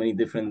 on so many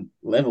different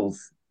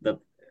levels, that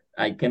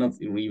I cannot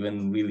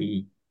even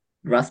really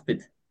grasp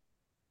it.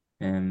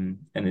 And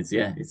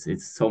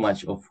it's so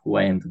much of who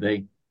I am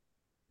today.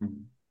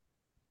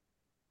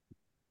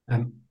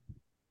 I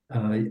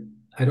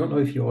don't know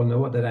if you all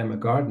know that I'm a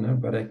gardener,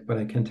 but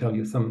I can tell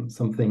you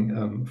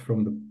something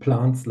from the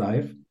plant's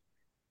life.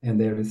 And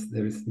there is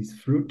these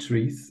fruit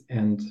trees,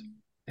 and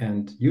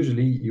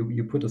usually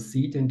you put a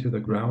seed into the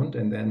ground,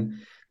 and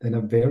then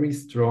a very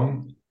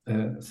strong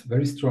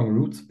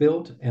roots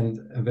built, and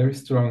a very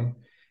strong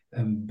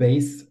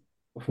base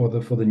for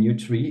the new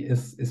tree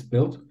is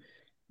built,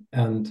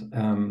 and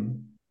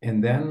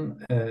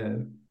then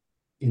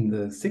in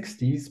the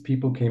 60s,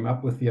 people came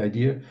up with the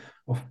idea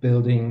of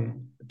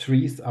building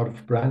trees out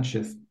of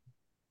branches.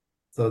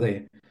 So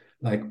they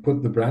like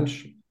put the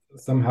branch,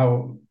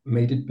 somehow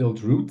made it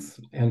build roots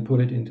and put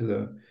it into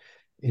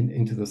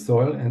the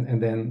soil, and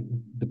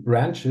then the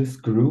branches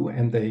grew,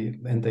 and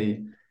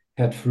they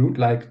had fruit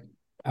like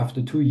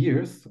after 2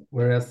 years,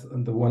 whereas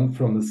the one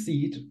from the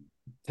seed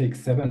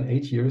takes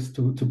 7-8 years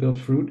to build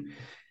fruit.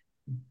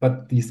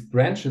 But these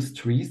branches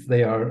trees,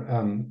 they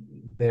are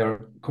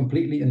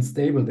completely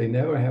unstable. They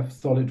never have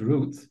solid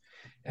roots,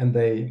 and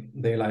they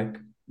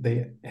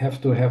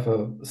have to have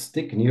a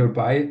stick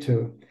nearby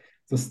to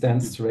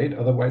stand straight.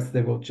 Otherwise,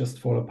 they will just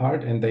fall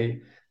apart. And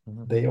they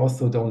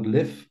also don't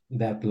live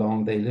that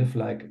long. They live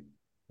like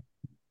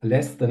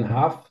less than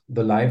half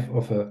the life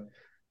of a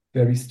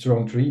very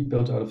strong tree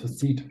built out of a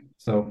seed.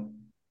 So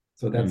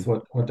that's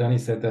what Danny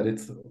said, that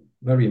it's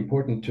very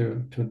important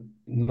to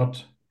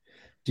not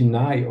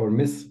deny or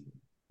miss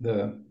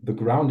the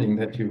grounding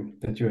that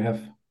you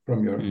have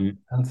from your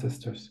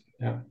ancestors.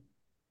 Yeah,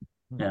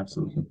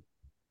 absolutely.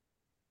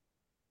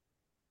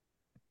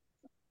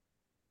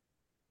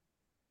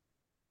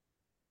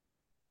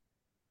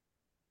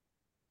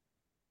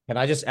 Can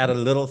I just add a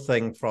little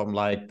thing from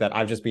like that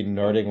I've just been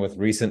nerding with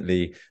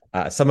recently?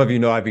 Some of you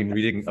know I've been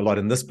reading a lot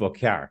in this book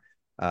here,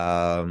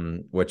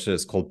 which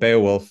is called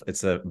Beowulf.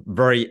 It's a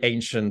very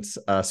ancient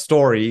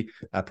story,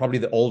 probably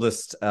the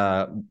oldest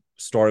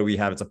story we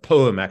have. It's a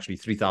poem, actually,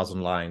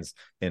 3,000 lines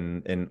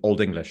in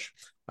Old English,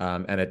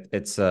 and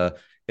it's a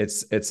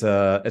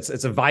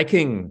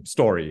Viking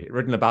story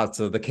written about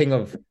the king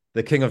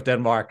of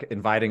Denmark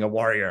inviting a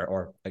warrior,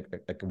 or a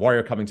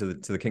warrior coming to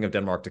the king of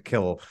Denmark to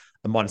kill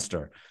a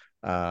monster.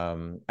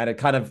 And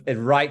it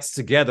writes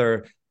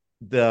together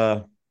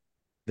the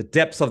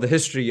depths of the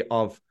history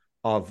of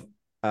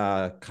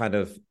kind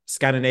of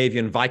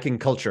Scandinavian Viking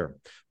culture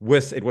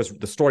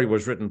the story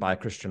was written by a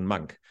Christian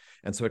monk,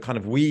 and so it kind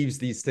of weaves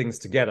these things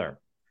together.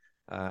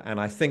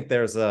 And I think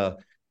there's a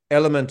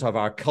element of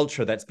our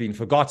culture that's been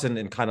forgotten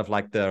in kind of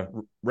like the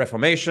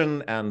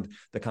Reformation and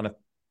the kind of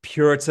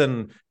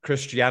Puritan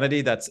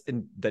Christianity that's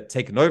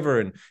taken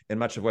over in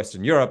much of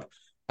Western Europe.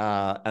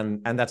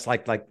 And that's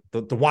like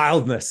the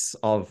wildness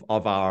of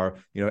our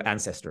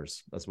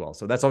ancestors as well.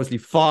 So that's obviously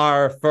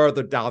far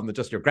further down than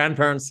just your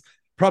grandparents.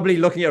 Probably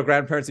looking at your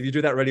grandparents, if you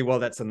do that really well,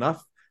 that's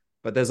enough.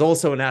 But there's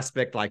also an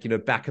aspect like,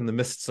 back in the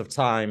mists of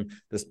time,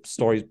 this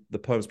story, the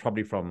poem's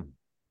probably from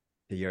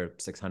the year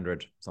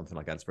 600, something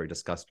like that. It's very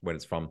discussed when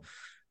it's from.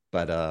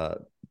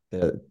 But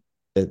there's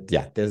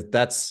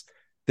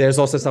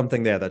also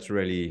something there that's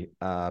really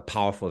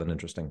powerful and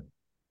interesting.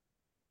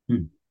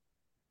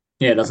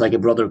 Yeah, that's like a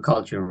broader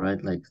culture,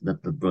 right? Like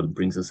that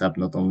brings us up,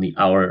 not only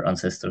our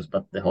ancestors,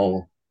 but the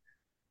whole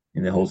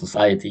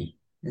society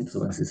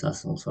influences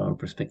us, also our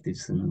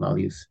perspectives and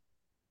values.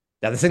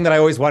 Yeah, the thing that I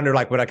always wonder,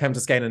 like when I come to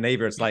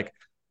Scandinavia, it's like,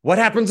 what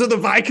happened to the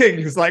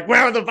Vikings? Like,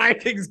 where are the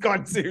Vikings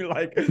gone to?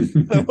 Like,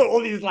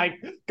 all these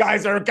like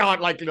guys are gone,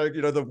 like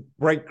the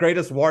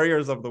greatest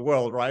warriors of the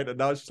world, right? And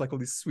now it's just like all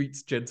these sweet,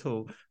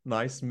 gentle,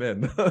 nice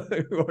men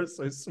who are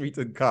so sweet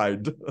and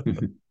kind.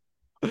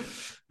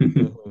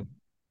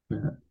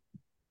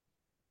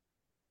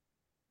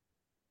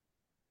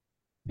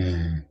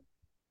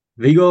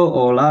 Viggo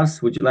or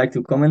Lars, would you like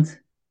to comment?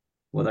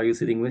 What are you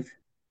sitting with?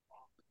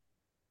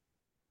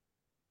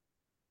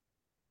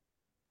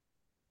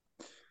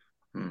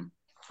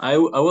 I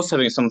was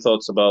having some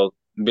thoughts about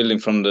building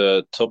from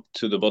the top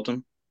to the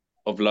bottom,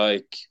 of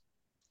like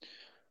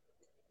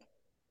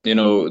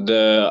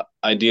the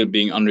ideal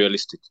being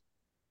unrealistic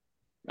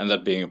and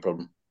that being a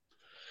problem.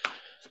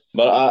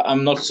 But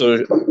I'm not so,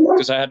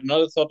 because I had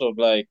another thought of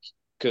like,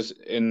 because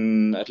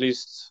at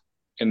least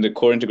in the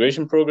core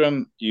integration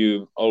program,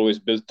 you always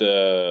built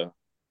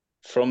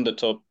from the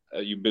top,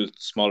 you built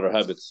smaller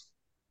habits.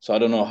 So I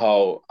don't know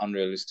how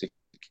unrealistic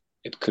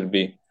it could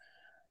be.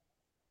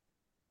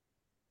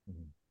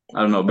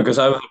 I don't know, because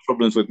I've had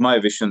problems with my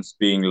visions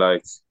being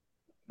like,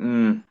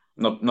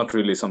 not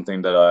really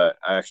something that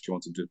I actually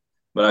want to do.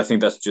 But I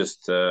think that's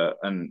just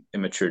an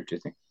immaturity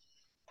thing,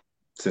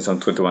 since I'm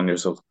 21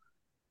 years old.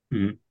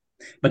 Mm-hmm.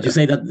 But you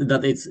say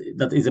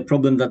that is a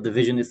problem, that the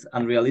vision is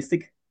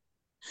unrealistic?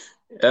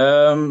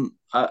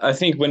 I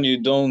think when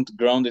you don't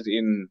ground it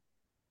in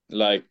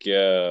like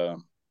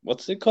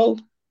what's it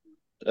called?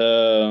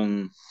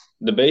 The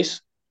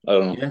base? I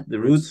don't know. Yeah, the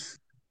roots.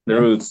 The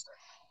roots.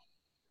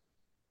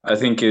 I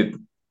think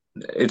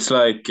it's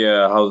like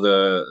how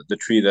the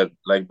tree that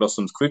like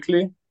blossoms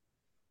quickly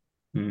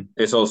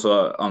is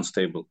also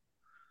unstable.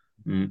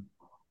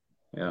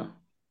 Yeah.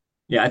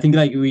 Yeah, I think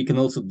like we can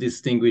also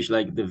distinguish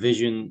like the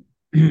vision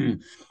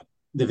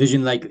the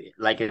vision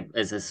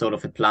as a sort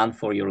of a plan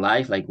for your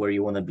life, like where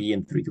you want to be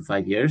in 3 to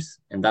 5 years,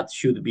 and that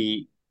should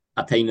be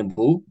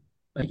attainable.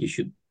 Like you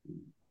should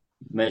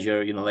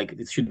measure, like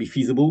it should be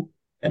feasible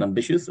and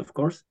ambitious, of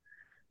course.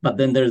 But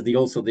then there's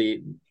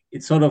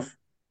it's sort of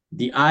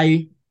the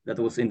eye that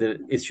was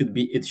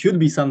it should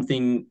be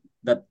something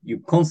that you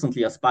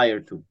constantly aspire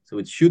to. So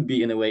it should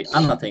be in a way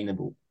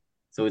unattainable.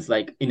 So it's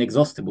like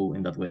inexhaustible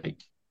in that way.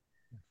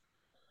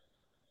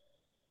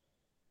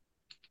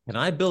 Can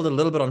I build a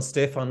little bit on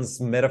Stefan's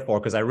metaphor?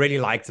 Because I really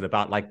liked it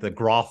about like the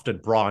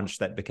grafted branch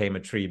that became a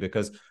tree.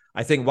 Because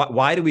I think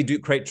why do we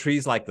create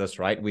trees like this,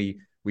 right?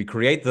 We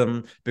create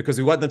them because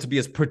we want them to be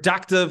as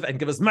productive and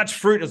give as much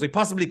fruit as we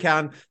possibly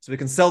can, so we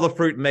can sell the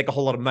fruit and make a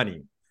whole lot of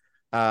money.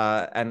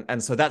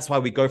 And so that's why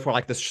we go for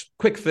like this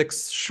quick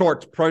fix,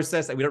 short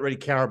process, and we don't really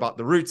care about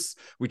the roots.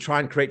 We try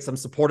and create some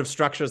supportive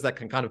structures that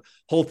can kind of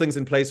hold things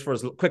in place for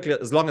as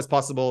long as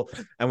possible,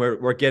 and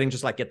we're getting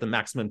get the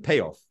maximum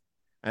payoff.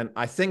 And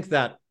I think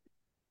that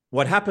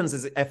what happens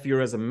is, if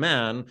you're as a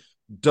man,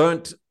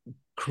 don't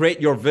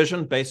create your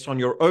vision based on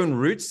your own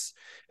roots,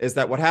 is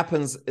that what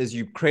happens is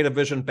you create a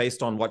vision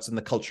based on what's in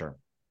the culture.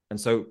 And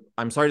so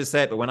I'm sorry to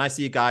say it, but when I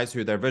see guys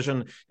who their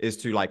vision is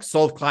to like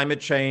solve climate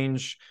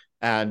change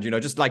and,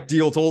 just like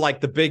deal with all like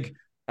the big,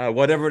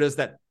 whatever it is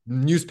that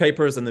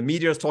newspapers and the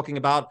media is talking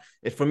about,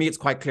 for me, it's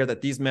quite clear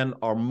that these men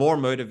are more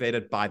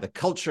motivated by the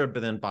culture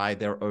than by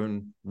their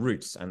own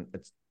roots. And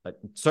it's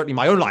certainly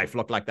my own life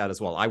looked like that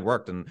as well. I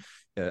worked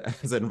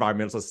as an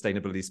environmental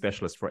sustainability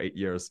specialist for 8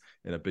 years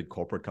in a big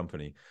corporate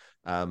company.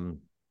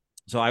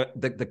 So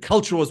the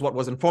culture was what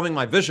was informing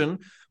my vision.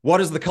 What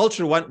does the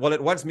culture want? Well,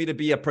 it wants me to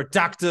be a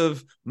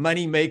productive,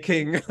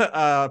 money-making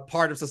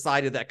part of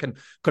society that can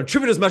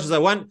contribute as much as I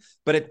want,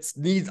 but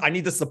I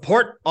need the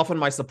support. Often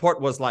my support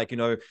was like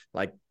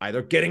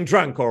either getting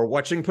drunk or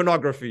watching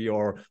pornography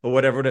or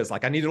whatever it is.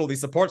 Like I needed all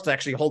these supports to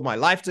actually hold my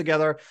life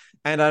together,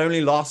 and I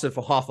only lasted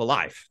for half a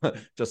life.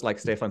 Just like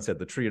Stefan said,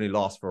 the tree only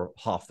lasts for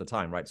half the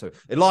time, right? So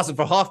it lasted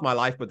for half my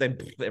life, but then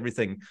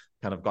everything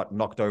kind of got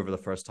knocked over the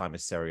first time a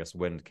serious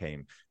wind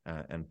came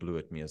and blew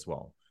at me as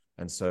well.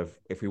 And so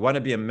if we want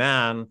to be a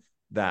man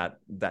that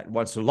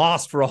wants to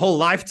last for a whole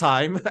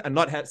lifetime and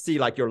not see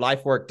like your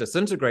life work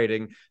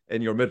disintegrating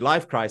in your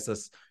midlife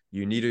crisis,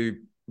 you need to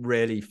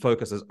really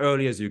focus as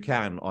early as you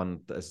can on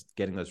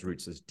getting those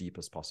roots as deep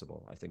as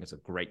possible. I think it's a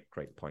great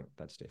point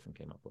that Stefan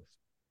came up with.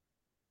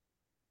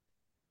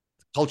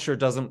 Culture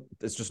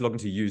it's just looking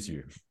to use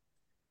you.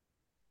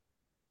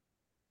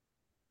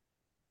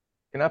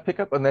 Can I pick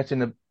up on that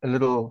in a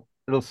little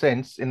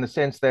sense, in the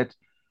sense that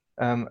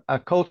our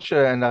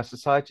culture and our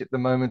society at the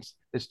moment,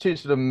 there's two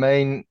sort of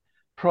main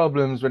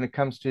problems when it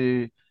comes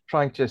to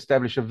trying to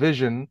establish a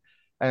vision.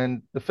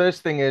 And the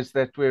first thing is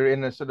that we're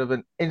in a sort of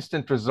an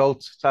instant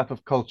results type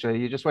of culture.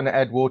 You just want to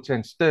add water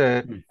and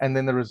stir, and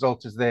then the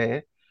result is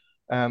there.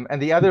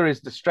 And the other is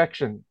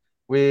distraction.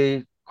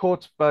 We're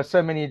caught by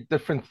so many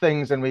different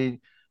things, and we're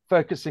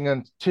focusing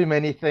on too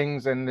many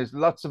things, and there's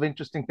lots of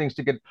interesting things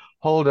to get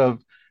hold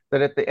of,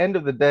 that at the end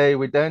of the day,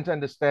 we don't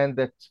understand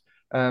that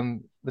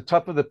the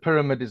top of the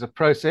pyramid is a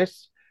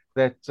process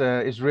that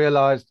is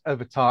realized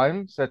over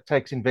time. So it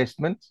takes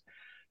investment.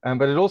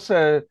 But it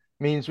also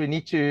means we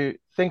need to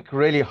think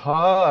really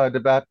hard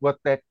about what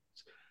that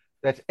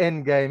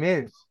end game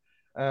is.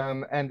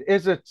 And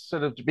is it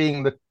sort of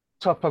being the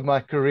top of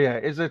my career?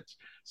 Is it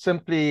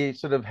simply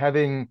sort of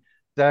having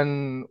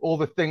done all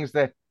the things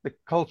that the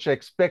culture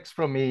expects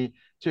from me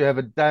to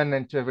have done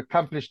and to have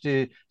accomplished,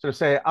 to sort of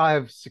say,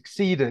 I've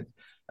succeeded?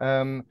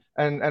 And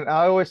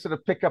I always sort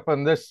of pick up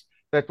on this,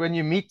 that when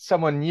you meet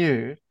someone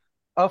new,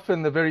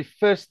 often the very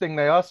first thing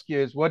they ask you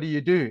is, what do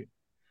you do?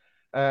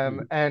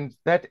 And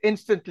that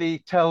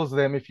instantly tells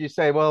them, if you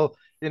say, well,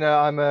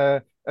 I'm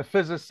a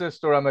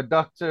physicist, or I'm a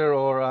doctor,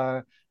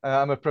 or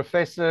I'm a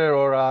professor,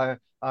 or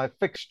I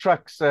fix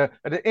trucks,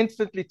 it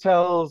instantly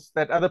tells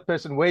that other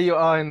person where you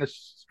are in the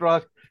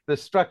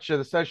structure,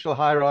 the social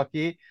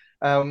hierarchy.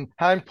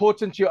 how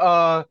important you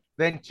are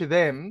then to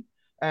them,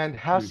 and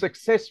how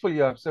successful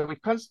you are. So we're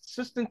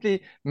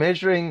consistently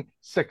measuring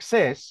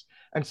success.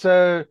 And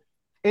so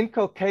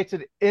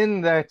inculcated in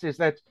that is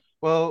that,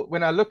 well,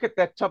 when I look at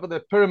that top of the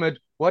pyramid,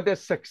 what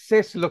does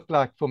success look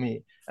like for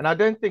me? And I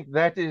don't think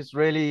that is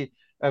really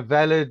a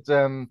valid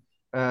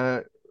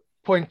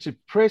point to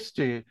press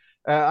to.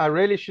 I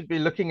really should be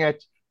looking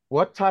at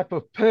what type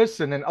of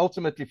person, and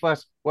ultimately for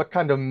us, what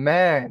kind of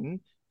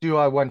man do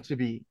I want to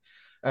be?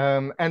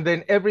 And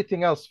then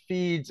everything else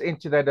feeds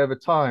into that over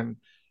time.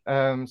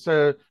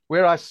 So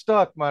where I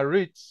start, my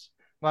roots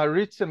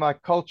and my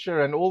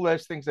culture and all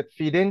those things that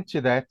feed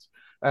into that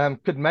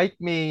could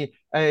make me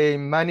a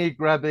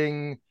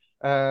money-grubbing,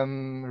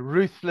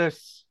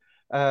 ruthless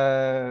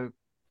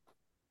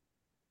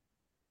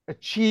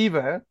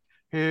achiever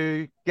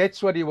who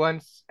gets what he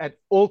wants at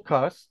all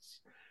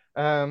costs.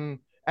 And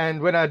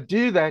when I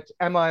do that,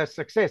 am I a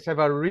success? Have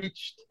I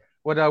reached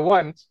what I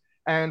want?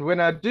 And when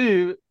I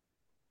do,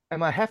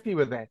 am I happy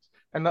with that?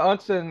 And the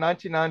answer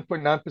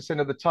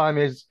 99.9% of the time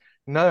is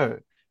no.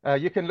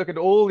 You can look at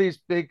all these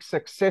big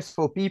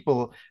successful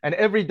people, and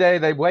every day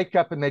they wake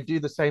up and they do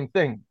the same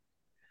thing.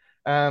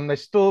 They're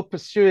still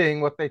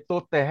pursuing what they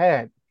thought they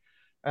had.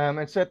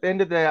 And so at the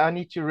end of the day, I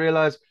need to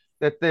realize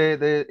that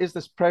there is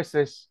this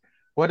process.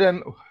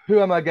 Who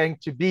am I going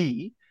to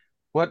be?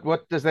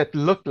 What does that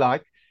look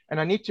like? And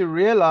I need to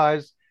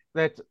realize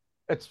that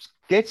it's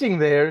getting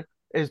there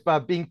is by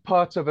being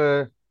part of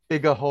a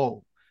bigger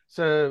whole.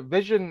 So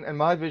vision, and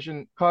my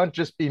vision can't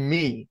just be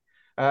me.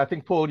 I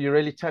think, Paul, you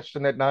really touched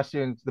on that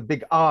nicely, and the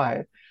big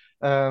I.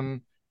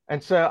 And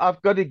so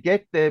I've got to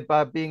get there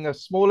by being a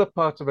smaller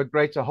part of a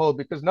greater whole,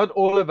 because not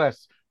all of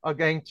us are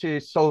going to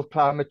solve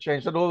climate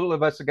change. Not all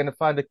of us are going to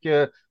find a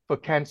cure for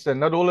cancer.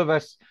 Not all of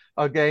us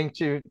are going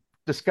to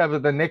discover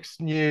the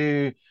next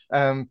new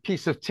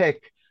piece of tech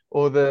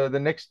or the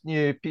next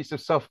new piece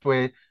of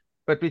software.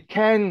 But we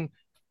can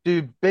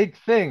do big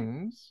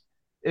things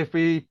if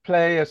we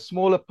play a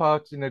smaller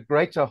part in a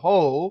greater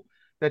whole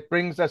that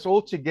brings us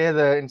all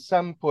together in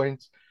some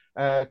point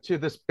to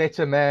this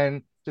better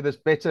man, to this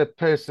better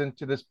person,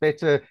 to this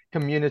better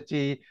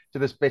community, to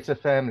this better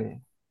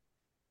family.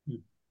 I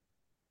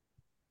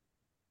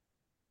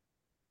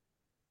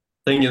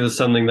think there's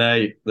something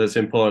there that's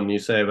important you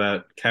say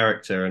about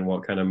character and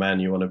what kind of man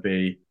you want to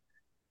be.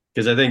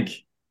 Because I think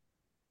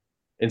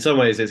in some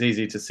ways it's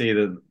easy to see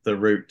the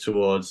route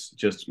towards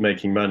just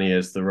making money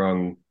as the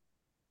wrong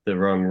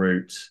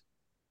route.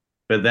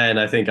 But then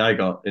I think I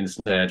got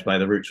ensnared by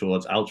the route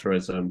towards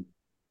altruism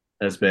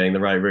as being the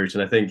right route.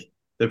 And I think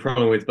the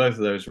problem with both of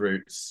those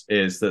routes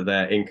is that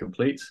they're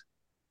incomplete.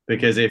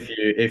 Because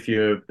if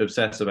you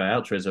obsess about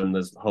altruism,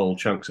 there's whole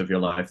chunks of your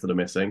life that are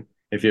missing.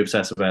 If you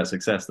obsess about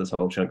success, there's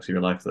whole chunks of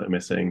your life that are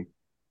missing.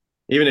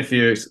 Even if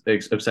you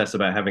obsess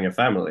about having a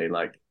family,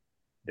 like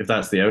if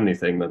that's the only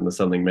thing, then there's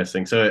something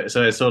missing. So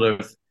it's sort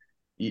of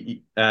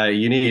you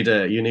need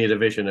a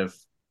vision of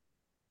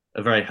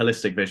a very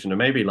holistic vision, or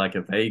maybe like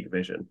a vague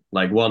vision,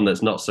 like one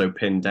that's not so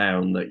pinned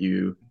down that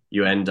you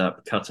end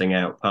up cutting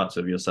out parts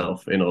of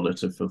yourself in order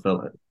to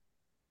fulfill it.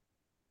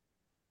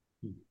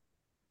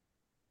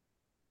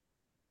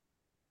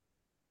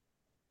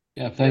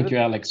 Yeah, thank you,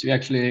 Alex. You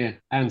actually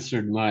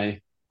answered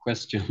my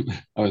question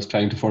I was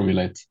trying to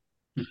formulate.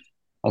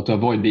 How to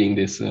avoid being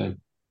this, to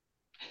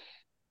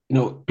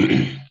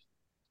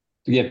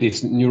get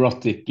this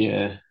neurotic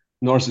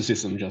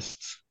narcissism,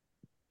 just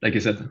like you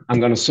said, I'm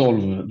going to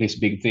solve this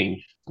big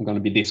thing. I'm going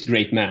to be this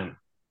great man.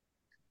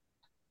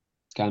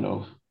 Kind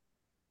of,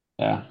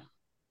 yeah.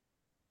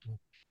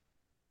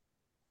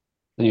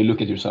 Then you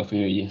look at yourself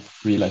and you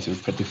realize you're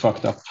pretty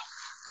fucked up.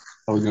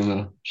 How are we going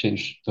to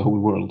change the whole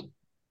world?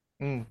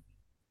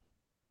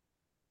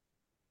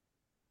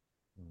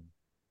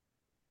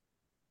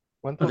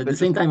 But at the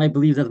same time, I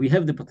believe that we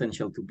have the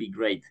potential to be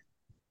great.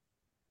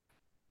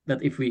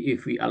 That if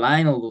we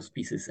align all those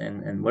pieces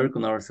and work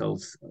on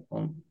ourselves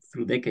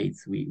through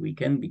decades, we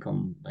can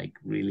become like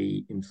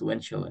really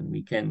influential, and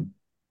we can,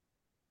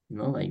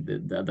 like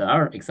there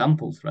are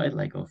examples, right,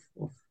 like of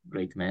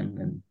great men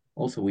and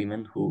also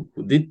women who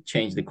did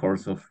change the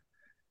course of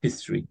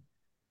history.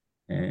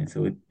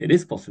 So it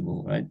is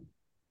possible, right?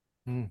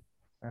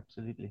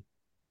 Absolutely.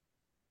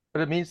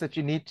 But it means that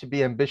you need to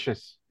be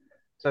ambitious.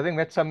 So I think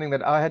that's something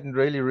that I hadn't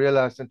really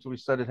realized until we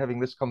started having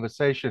this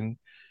conversation,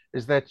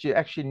 is that you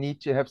actually need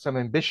to have some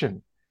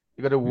ambition.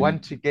 You've got to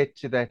want to get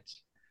to that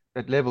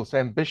level. So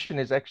ambition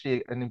is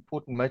actually an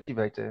important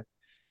motivator.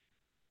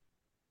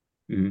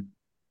 It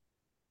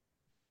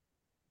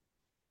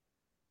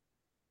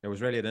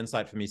was really an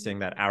insight for me seeing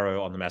that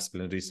arrow on the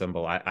masculinity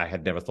symbol. I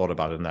had never thought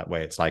about it in that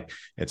way. It's like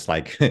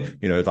like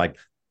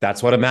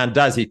that's what a man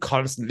does. He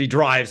constantly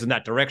drives in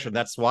that direction.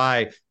 That's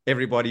why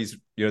everybody's,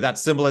 that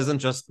symbol isn't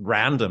just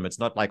random. It's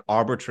not like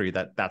arbitrary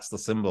that's the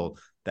symbol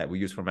that we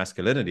use for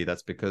masculinity.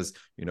 That's because,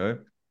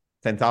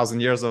 10,000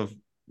 years of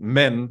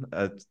men,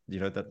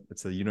 that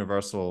it's a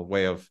universal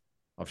way of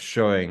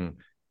showing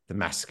the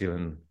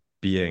masculine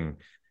being.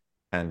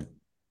 And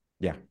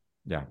yeah.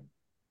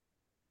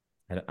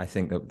 And I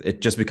think that it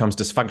just becomes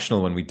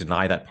dysfunctional when we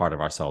deny that part of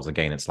ourselves.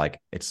 Again, it's like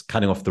it's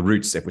cutting off the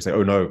roots if we say,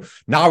 oh no,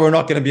 now we're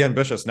not going to be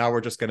ambitious. Now we're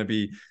just going to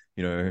be,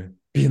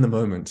 be in the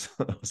moment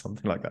or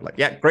something like that. Like,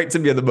 yeah, great to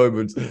be in the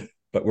moment,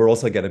 but we're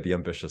also going to be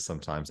ambitious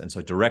sometimes. And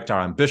so direct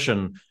our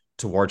ambition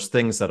towards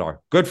things that are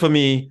good for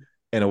me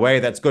in a way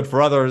that's good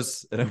for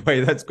others, in a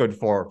way that's good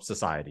for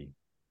society.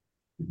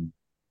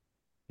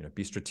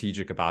 Be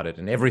strategic about it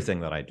in everything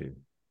that I do.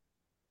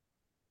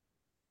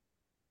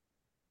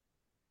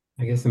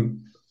 I guess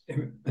an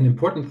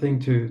important thing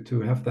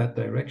to have that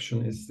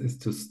direction is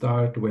to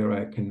start where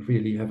I can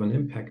really have an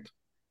impact,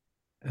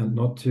 and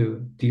not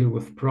to deal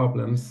with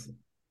problems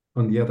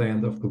on the other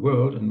end of the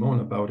world and moan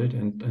about it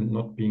and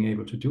not being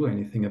able to do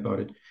anything about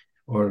it,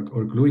 or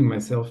gluing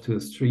myself to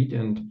a street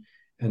and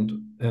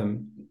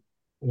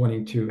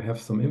wanting to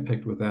have some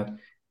impact with that.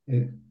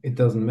 It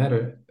doesn't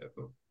matter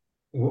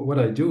what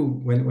I do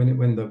when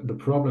the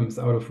problem is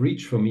out of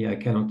reach for me. I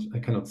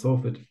cannot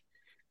solve it,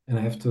 and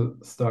I have to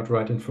start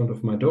right in front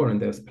of my door, and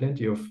there's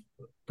plenty of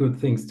good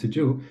things to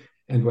do.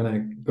 And when I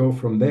go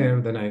from there,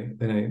 then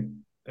I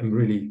am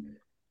really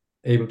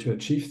able to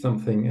achieve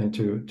something and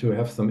to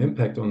have some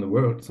impact on the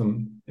world,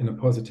 in a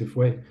positive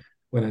way.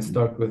 When I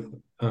start with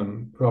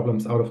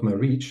problems out of my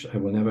reach, I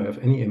will never have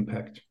any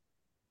impact.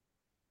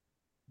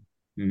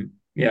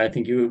 Yeah, I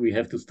think we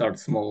have to start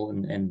small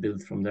and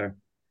build from there.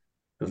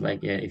 Because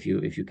if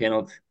you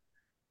cannot,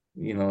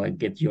 like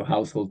get your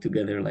household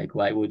together, like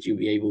why would you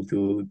be able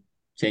to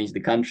change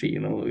the country,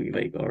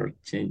 or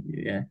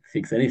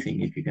fix anything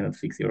if you cannot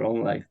fix your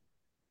own life?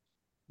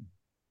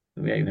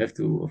 So yeah, you have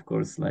to, of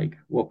course, like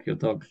walk your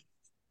talk.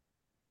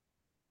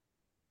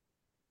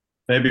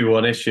 Maybe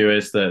one issue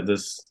is that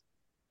there's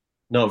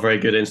not very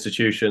good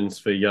institutions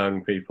for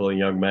young people and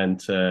young men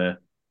to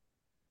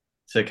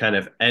kind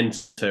of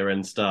enter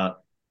and start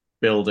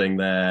building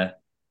their,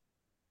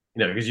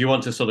 because you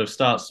want to sort of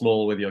start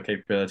small with your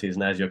capabilities,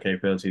 and as your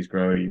capabilities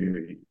grow,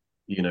 you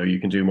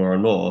can do more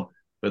and more.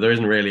 But there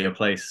isn't really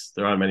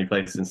there aren't many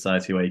places in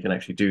society where you can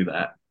actually do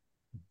that.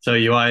 So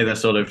you either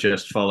sort of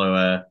just follow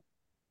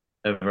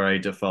a very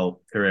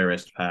default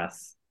careerist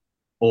path,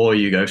 or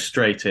you go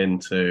straight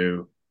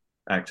into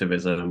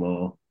activism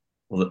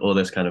or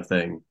this kind of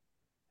thing.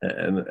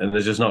 And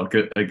there's just not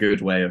a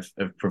good way of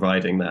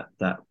providing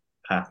that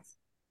path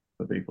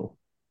for people.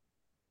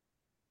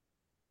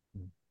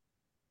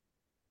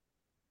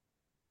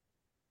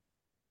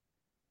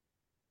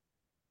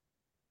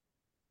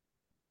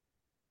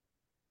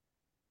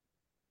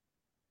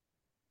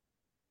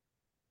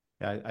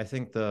 Yeah, I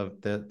think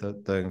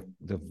the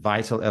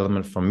vital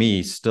element for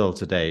me still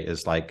today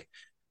is like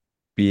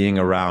being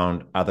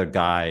around other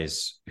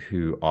guys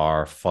who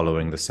are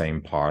following the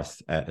same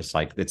path. It's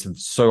like it's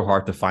so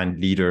hard to find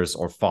leaders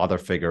or father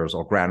figures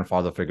or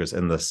grandfather figures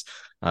in this.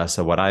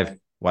 So what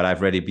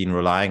I've really been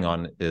relying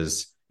on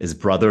is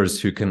brothers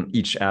who can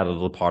each add a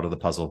little part of the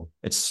puzzle.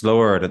 It's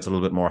slower and it's a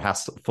little bit more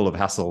full of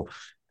hassle,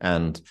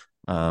 and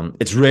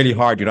it's really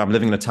hard. I'm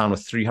living in a town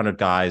with 300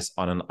 guys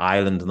on an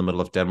island in the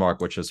middle of Denmark,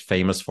 which is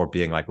famous for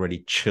being like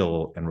really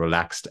chill and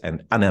relaxed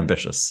and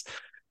unambitious.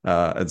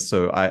 And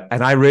so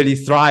I really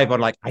thrive on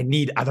like, I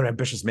need other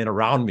ambitious men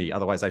around me.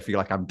 Otherwise I feel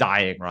like I'm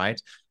dying.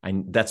 Right.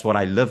 And that's what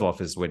I live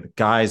off, is with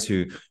guys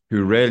who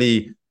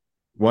really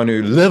want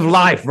to live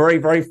life very,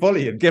 very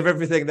fully and give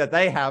everything that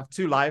they have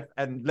to life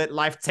and let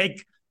life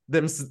take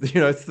them,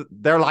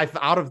 their life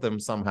out of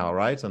them somehow.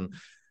 Right.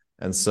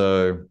 And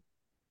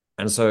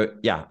so,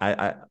 yeah,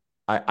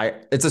 I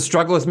it's a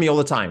struggle with me all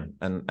the time.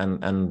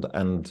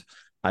 And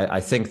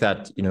I think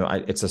that,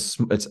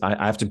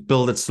 I have to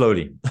build it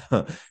slowly.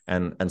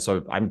 and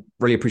so I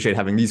really appreciate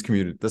having this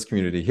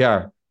community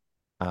here.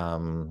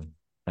 And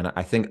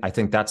I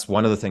think that's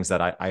one of the things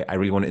that I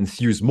really want to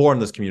infuse more in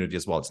this community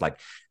as well. It's like,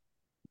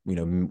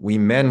 we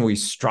men, we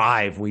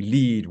strive, we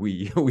lead,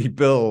 we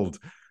build,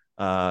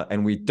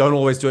 and we don't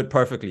always do it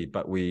perfectly,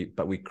 but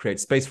we create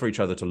space for each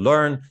other to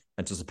learn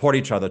and to support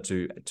each other,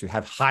 to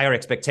have higher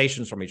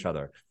expectations from each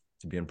other,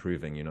 to be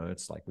improving.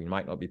 It's like we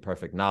might not be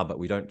perfect now, but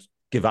we don't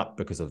give up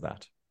because of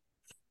that.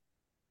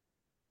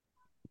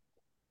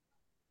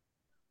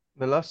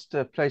 The lost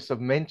place of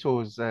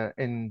mentors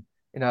in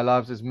our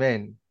lives as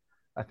men,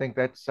 I think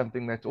that's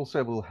something that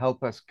also will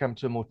help us come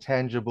to a more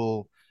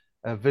tangible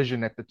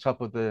vision at the top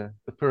of the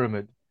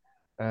pyramid,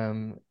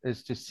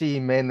 is to see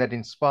men that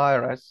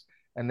inspire us,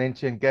 and then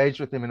to engage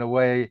with them in a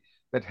way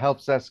that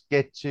helps us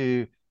get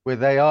to where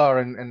they are,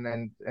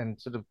 and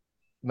sort of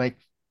make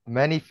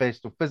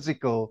manifest or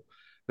physical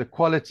the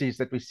qualities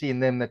that we see in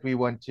them that we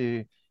want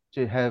to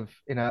have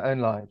in our own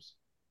lives.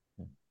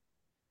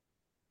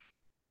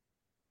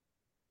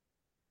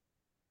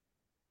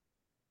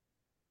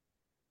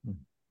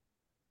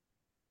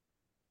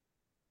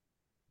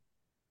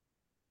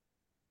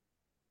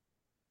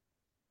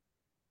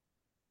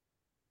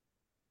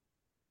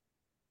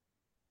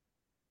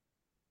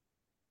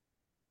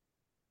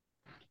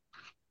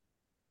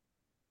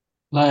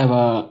 I have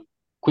a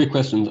quick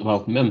question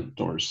about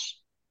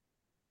mentors.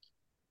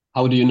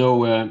 How do you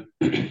know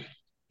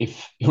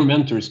if your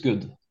mentor is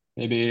good?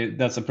 Maybe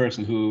that's a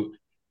person who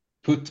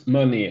put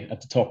money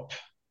at the top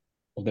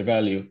of their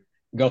value,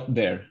 got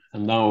there,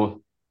 and now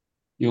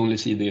you only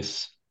see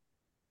this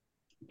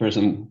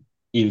person,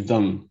 he's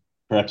done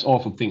perhaps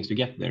awful things to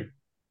get there,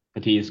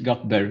 but he has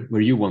got there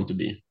where you want to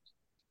be.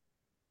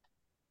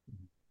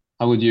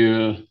 How would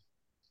you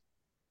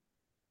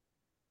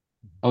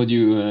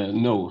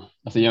know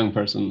as a young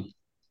person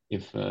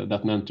if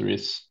that mentor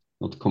is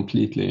not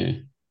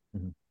completely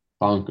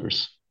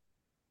bonkers?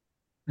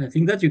 I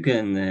think that you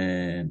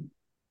can,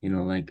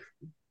 like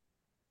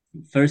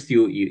first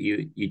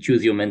you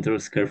choose your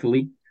mentors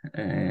carefully,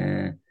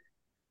 and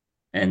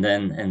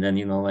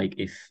then like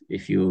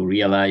if you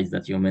realize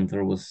that your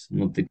mentor was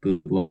not the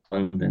good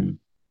one, then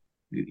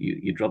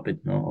you drop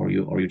it, no, or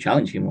you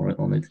challenge him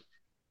on it,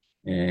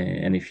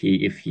 and if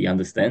he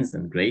understands,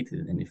 then great,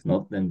 and if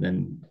not,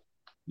 then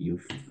you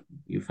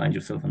find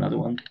yourself another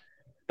one.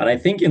 But I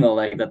think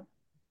like that,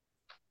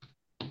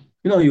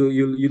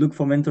 you look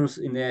for mentors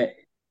in the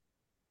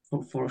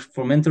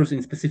for mentors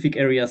in specific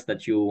areas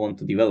that you want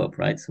to develop,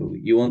 right? So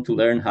you want to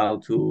learn how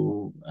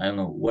to, I don't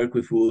know, work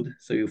with wood.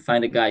 So you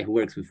find a guy who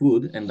works with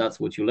wood, and that's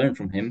what you learn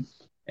from him.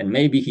 And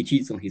maybe he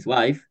cheats on his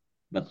wife,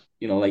 but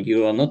like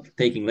you are not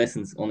taking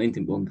lessons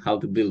on how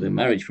to build a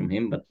marriage from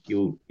him, but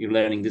you're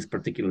learning this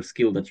particular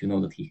skill that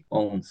that he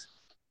owns.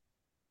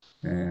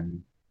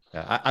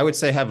 I would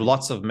say have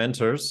lots of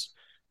mentors,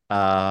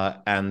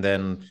 and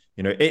then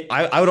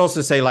I would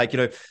also say, like,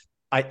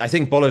 I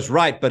think Bolo's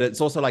right, but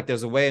it's also like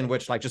there's a way in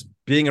which, like, just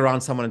being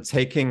around someone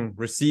and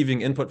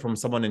receiving input from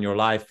someone in your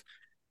life,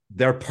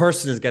 their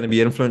person is going to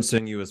be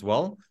influencing you as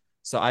well.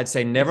 So I'd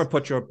say never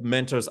put your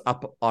mentors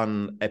up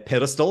on a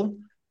pedestal,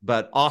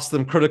 but ask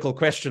them critical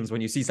questions when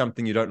you see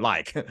something you don't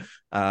like,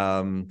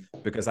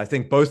 because I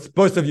think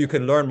both of you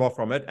can learn more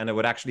from it, and it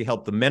would actually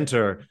help the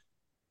mentor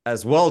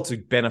as well to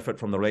benefit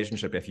from the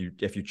relationship if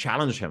you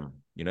challenge him.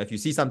 If you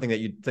see something that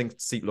you think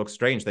looks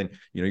strange, then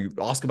you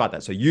ask about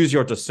that. So use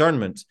your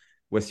discernment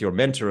with your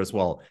mentor as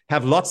well.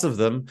 Have lots of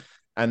them.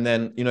 And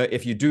then,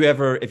 if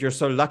you're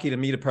so lucky to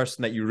meet a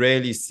person that you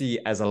rarely see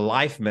as a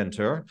life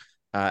mentor,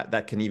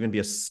 that can even be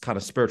a kind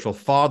of spiritual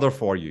father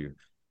for you,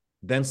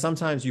 then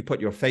sometimes you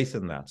put your faith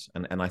in that.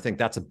 And I think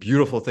that's a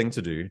beautiful thing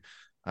to do,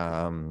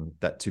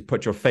 that to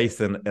put your faith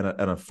in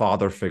a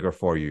father figure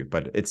for you.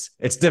 But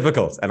it's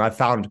difficult. And I've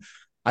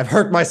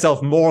hurt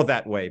myself more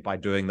that way by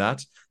doing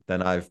that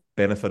than I've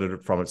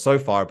benefited from it so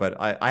far.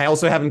 But I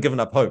also haven't given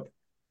up hope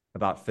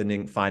about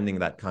finding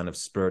that kind of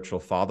spiritual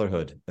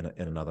fatherhood in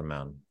another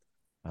man.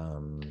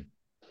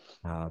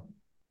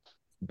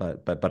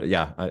 But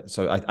yeah,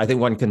 so I think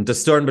one can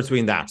discern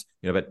between that,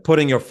 but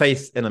putting your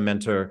faith in a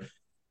mentor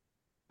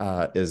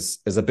is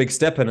a big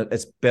step, and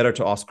it's better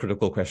to ask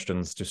critical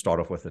questions to start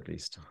off with, at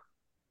least.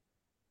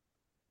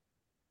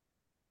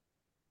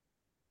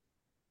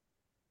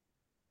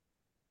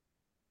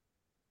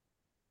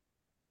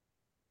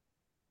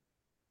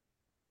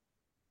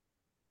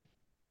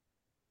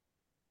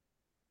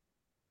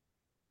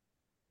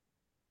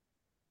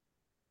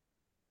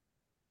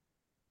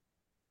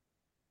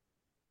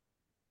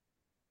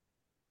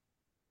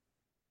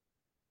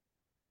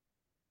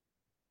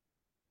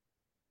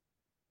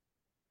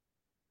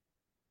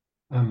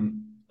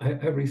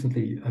 I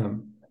recently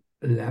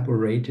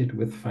elaborated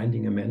with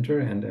finding a mentor,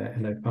 and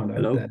I found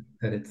out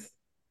that it's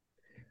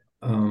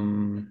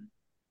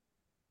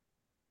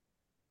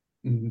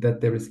that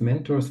there is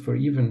mentors for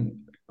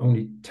even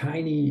only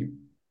tiny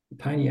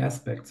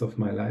aspects of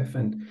my life,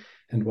 and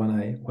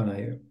when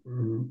I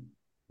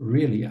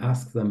really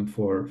ask them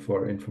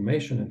for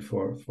information and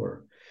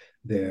for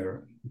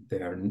their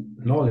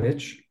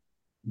knowledge,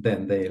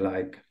 then they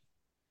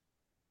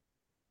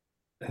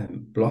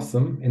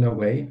blossom in a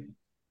way,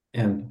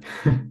 and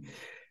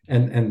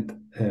I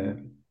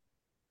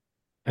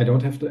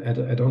don't have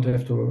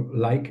to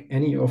like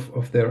any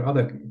of their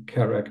other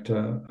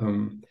character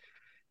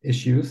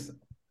issues,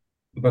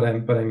 but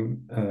I'm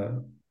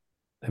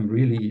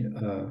really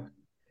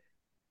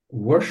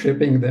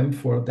worshiping them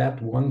for that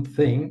one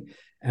thing,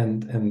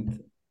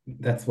 and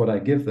that's what I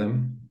give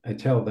them. I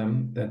tell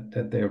them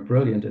that they are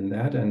brilliant in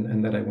that,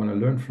 and that I want to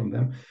learn from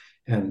them,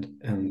 and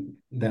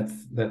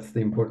that's the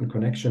important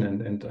connection.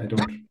 And I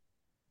don't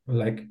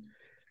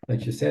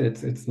like you said,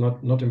 it's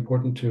not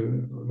important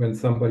to, when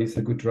somebody's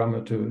a good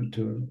drummer,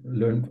 to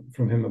learn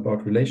from him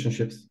about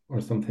relationships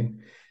or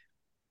something.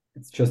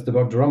 It's just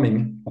about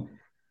drumming,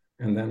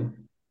 and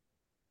then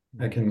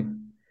I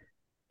can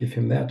give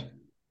him that.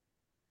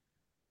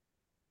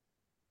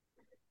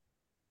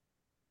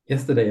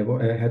 Yesterday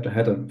I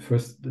had a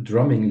first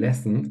drumming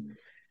lesson,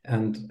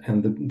 and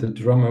the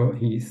drummer,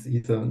 he's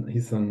a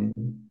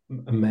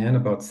man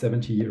about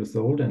 70 years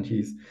old, and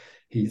he's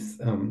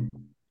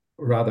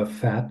rather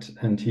fat,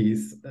 and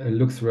he's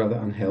looks rather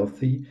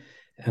unhealthy,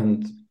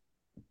 and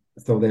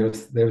so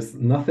there's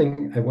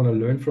nothing I want to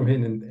learn from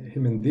him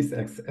in these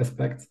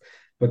aspects,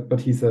 but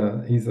he's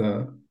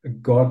a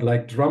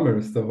godlike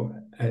drummer, so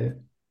I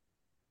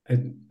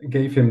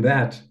gave him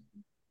that,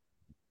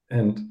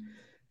 and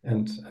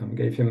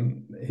gave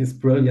him his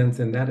brilliance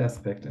in that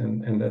aspect,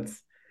 and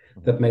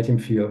that made him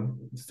feel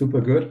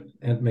super good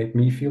and made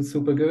me feel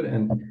super good.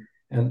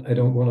 And I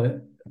don't want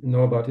to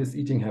know about his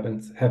eating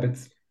habits,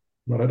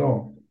 not at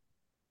all.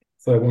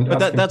 So I won't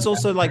But ask him. that's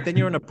also like, then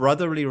you're in a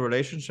brotherly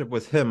relationship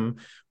with him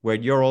where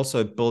you're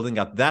also building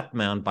up that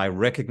man by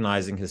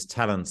recognizing his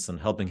talents and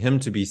helping him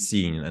to be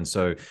seen. And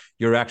so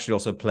you're actually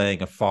also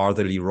playing a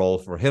fatherly role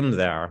for him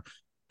there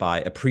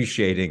by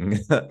appreciating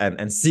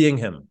and seeing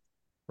him,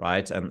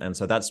 right? And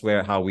so that's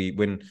where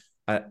when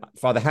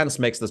Father Hans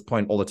makes this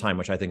point all the time,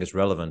 which I think is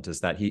relevant,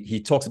 is that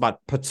he talks about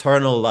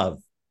paternal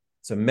love.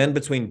 So men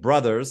between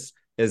brothers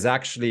is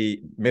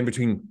actually, men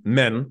between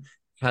men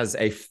has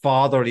a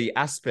fatherly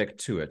aspect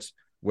to it,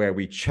 where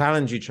we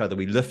challenge each other,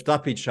 we lift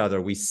up each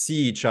other, we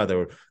see each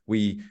other,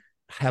 we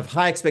have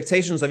high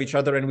expectations of each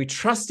other, and we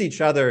trust each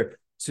other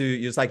to,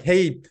 it's like,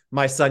 hey,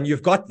 my son,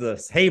 you've got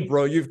this. Hey,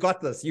 bro, you've got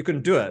this. You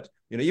can do it.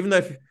 You know,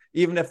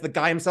 even if the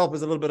guy himself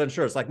is a little bit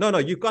unsure, it's like, no,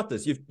 you've got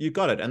this. You've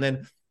got it. And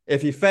then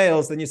if he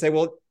fails, then you say,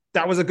 well,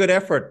 that was a good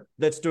effort.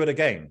 Let's do it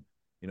again.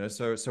 You know,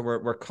 so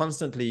we're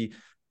constantly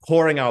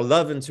pouring our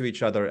love into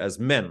each other as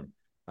men.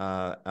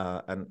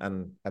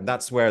 And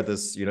that's where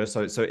this, you know,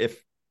 so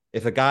if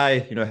a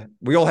guy, you know,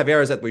 we all have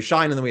areas that we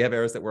shine and then we have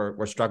areas that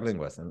we're struggling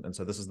with. And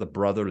so this is the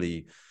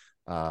brotherly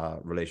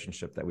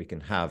relationship that we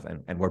can have.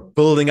 And we're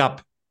building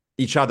up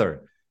each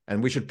other.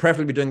 And we should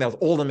preferably be doing that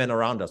with all the men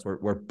around us.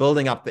 We're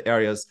building up the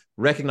areas,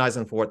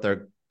 recognizing for what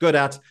they're good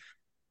at.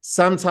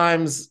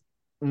 Sometimes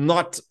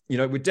not, you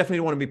know, we definitely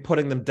don't want to be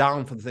putting them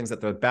down for the things that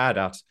they're bad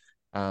at.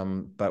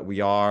 But we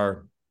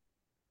are,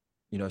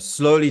 you know,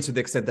 slowly, to the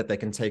extent that they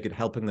can take it,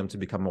 helping them to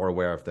become more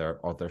aware of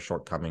their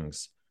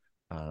shortcomings,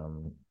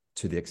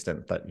 to the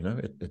extent that, you know,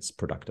 it's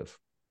productive.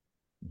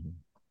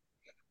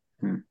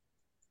 Mm-hmm.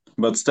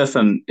 But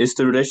Stefan, is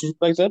the relationship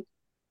like that?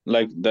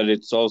 Like that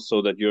it's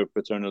also that you're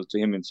paternal to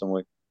him in some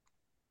way?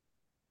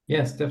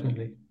 Yes,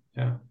 definitely.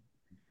 Yeah.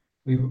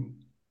 We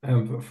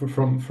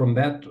from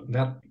that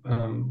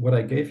what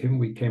I gave him,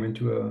 we came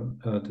into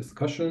a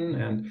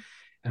discussion,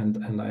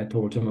 and I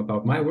told him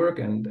about my work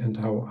and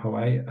how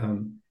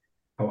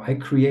I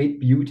create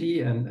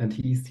beauty, and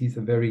he's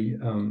a very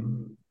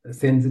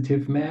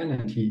sensitive man,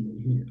 and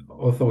he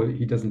although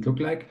he doesn't look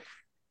like,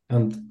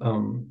 and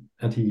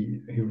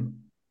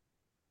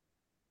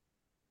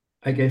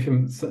I gave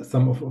him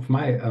some of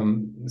my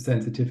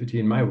sensitivity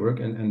in my work,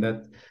 and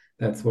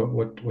that's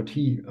what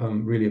he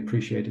really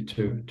appreciated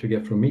to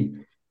get from me.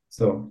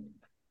 So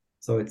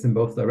it's in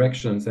both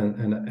directions, and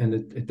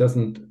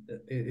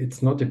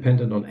it's not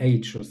dependent on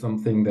age or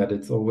something, that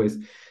it's always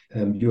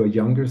you are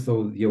younger,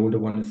 so the older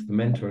one is the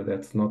mentor.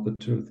 That's not the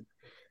truth.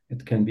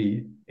 It can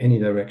be any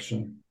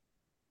direction,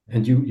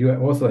 and you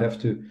also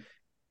have to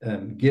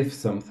give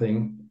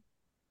something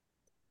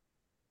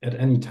at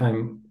any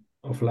time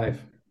of life.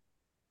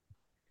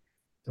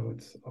 So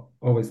it's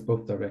always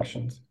both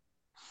directions.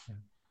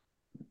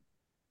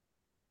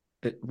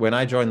 When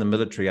I joined the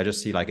military, I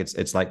just see like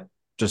it's like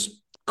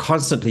just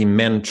constantly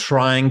men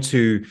trying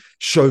to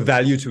show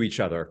value to each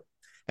other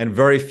and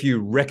very few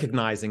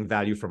recognizing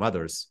value from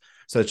others.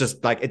 So it's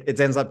just like it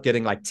ends up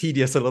getting like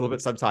tedious a little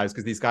bit sometimes,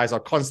 because these guys are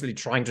constantly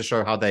trying to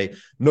show how they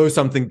know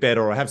something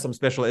better or have some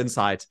special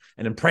insight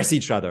and impress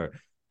each other.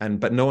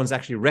 But no one's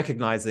actually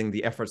recognizing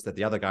the efforts that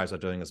the other guys are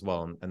doing as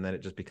well. And then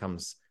it just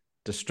becomes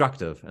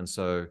destructive. And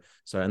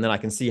and then I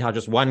can see how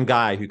just one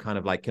guy who kind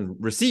of like can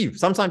receive,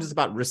 sometimes it's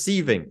about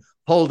receiving,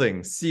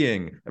 holding,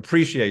 seeing,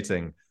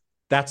 appreciating.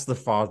 That's the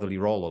fatherly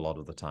role a lot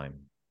of the time.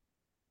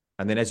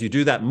 And then as you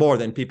do that more,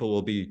 then people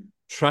will be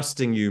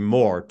trusting you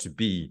more to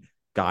be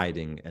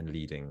guiding and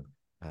leading,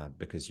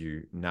 because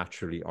you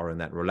naturally are in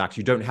that relax.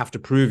 You don't have to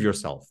prove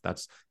yourself.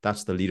 That's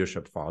the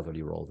leadership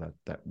fatherly role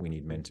that we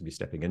need men to be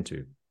stepping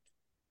into.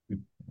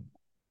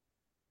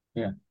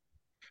 Yeah.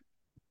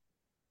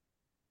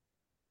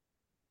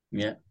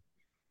 Yeah.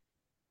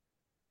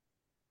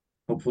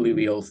 Hopefully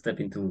we all step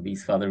into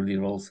these fatherly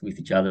roles with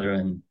each other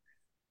and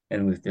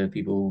with the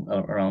people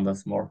around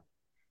us more.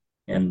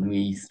 And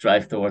we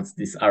strive towards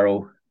this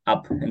arrow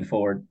up and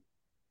forward.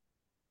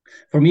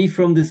 For me,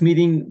 from this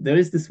meeting, there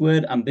is this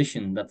word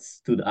ambition that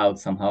stood out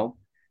somehow.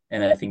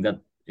 And I think that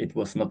it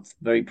was not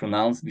very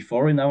pronounced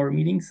before in our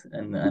meetings.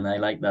 And I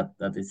like that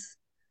is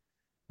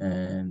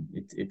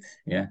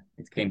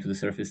it came to the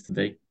surface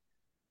today.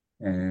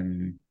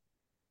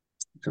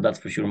 So that's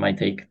for sure my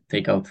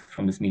take out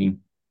from this meeting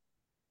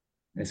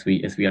as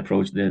we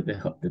approach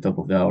the top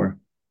of the hour.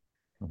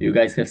 Do you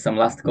guys have some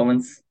last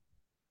comments?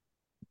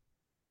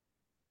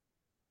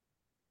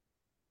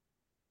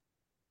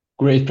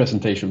 Great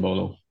presentation,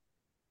 Bolo.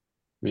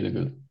 Really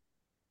good.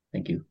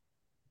 Thank you.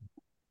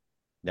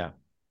 Yeah,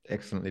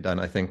 excellently done.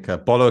 I think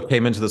Bolo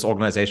came into this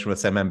organization with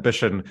some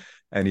ambition,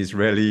 and he's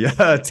really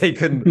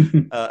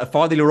taken a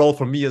fatherly role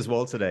from me as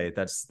well today.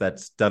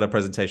 That's done a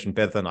presentation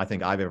better than I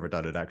think I've ever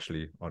done it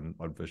actually on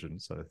Vision.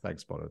 So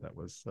thanks, Bolo. That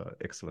was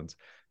excellent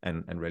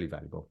and really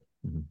valuable.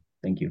 Mm-hmm.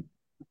 Thank you.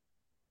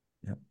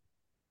 Yeah.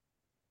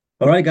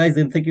 All right, guys.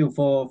 Then thank you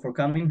for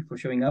coming, for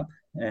showing up,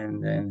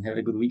 and have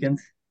a good weekend.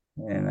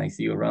 And I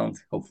see you around,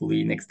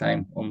 hopefully next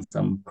time on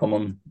some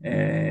common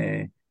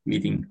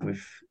meeting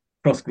with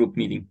cross-group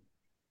meeting.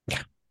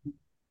 Thank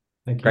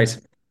you. Great.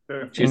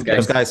 Cheers,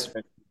 Thanks, guys.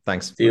 guys.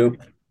 Thanks. See you.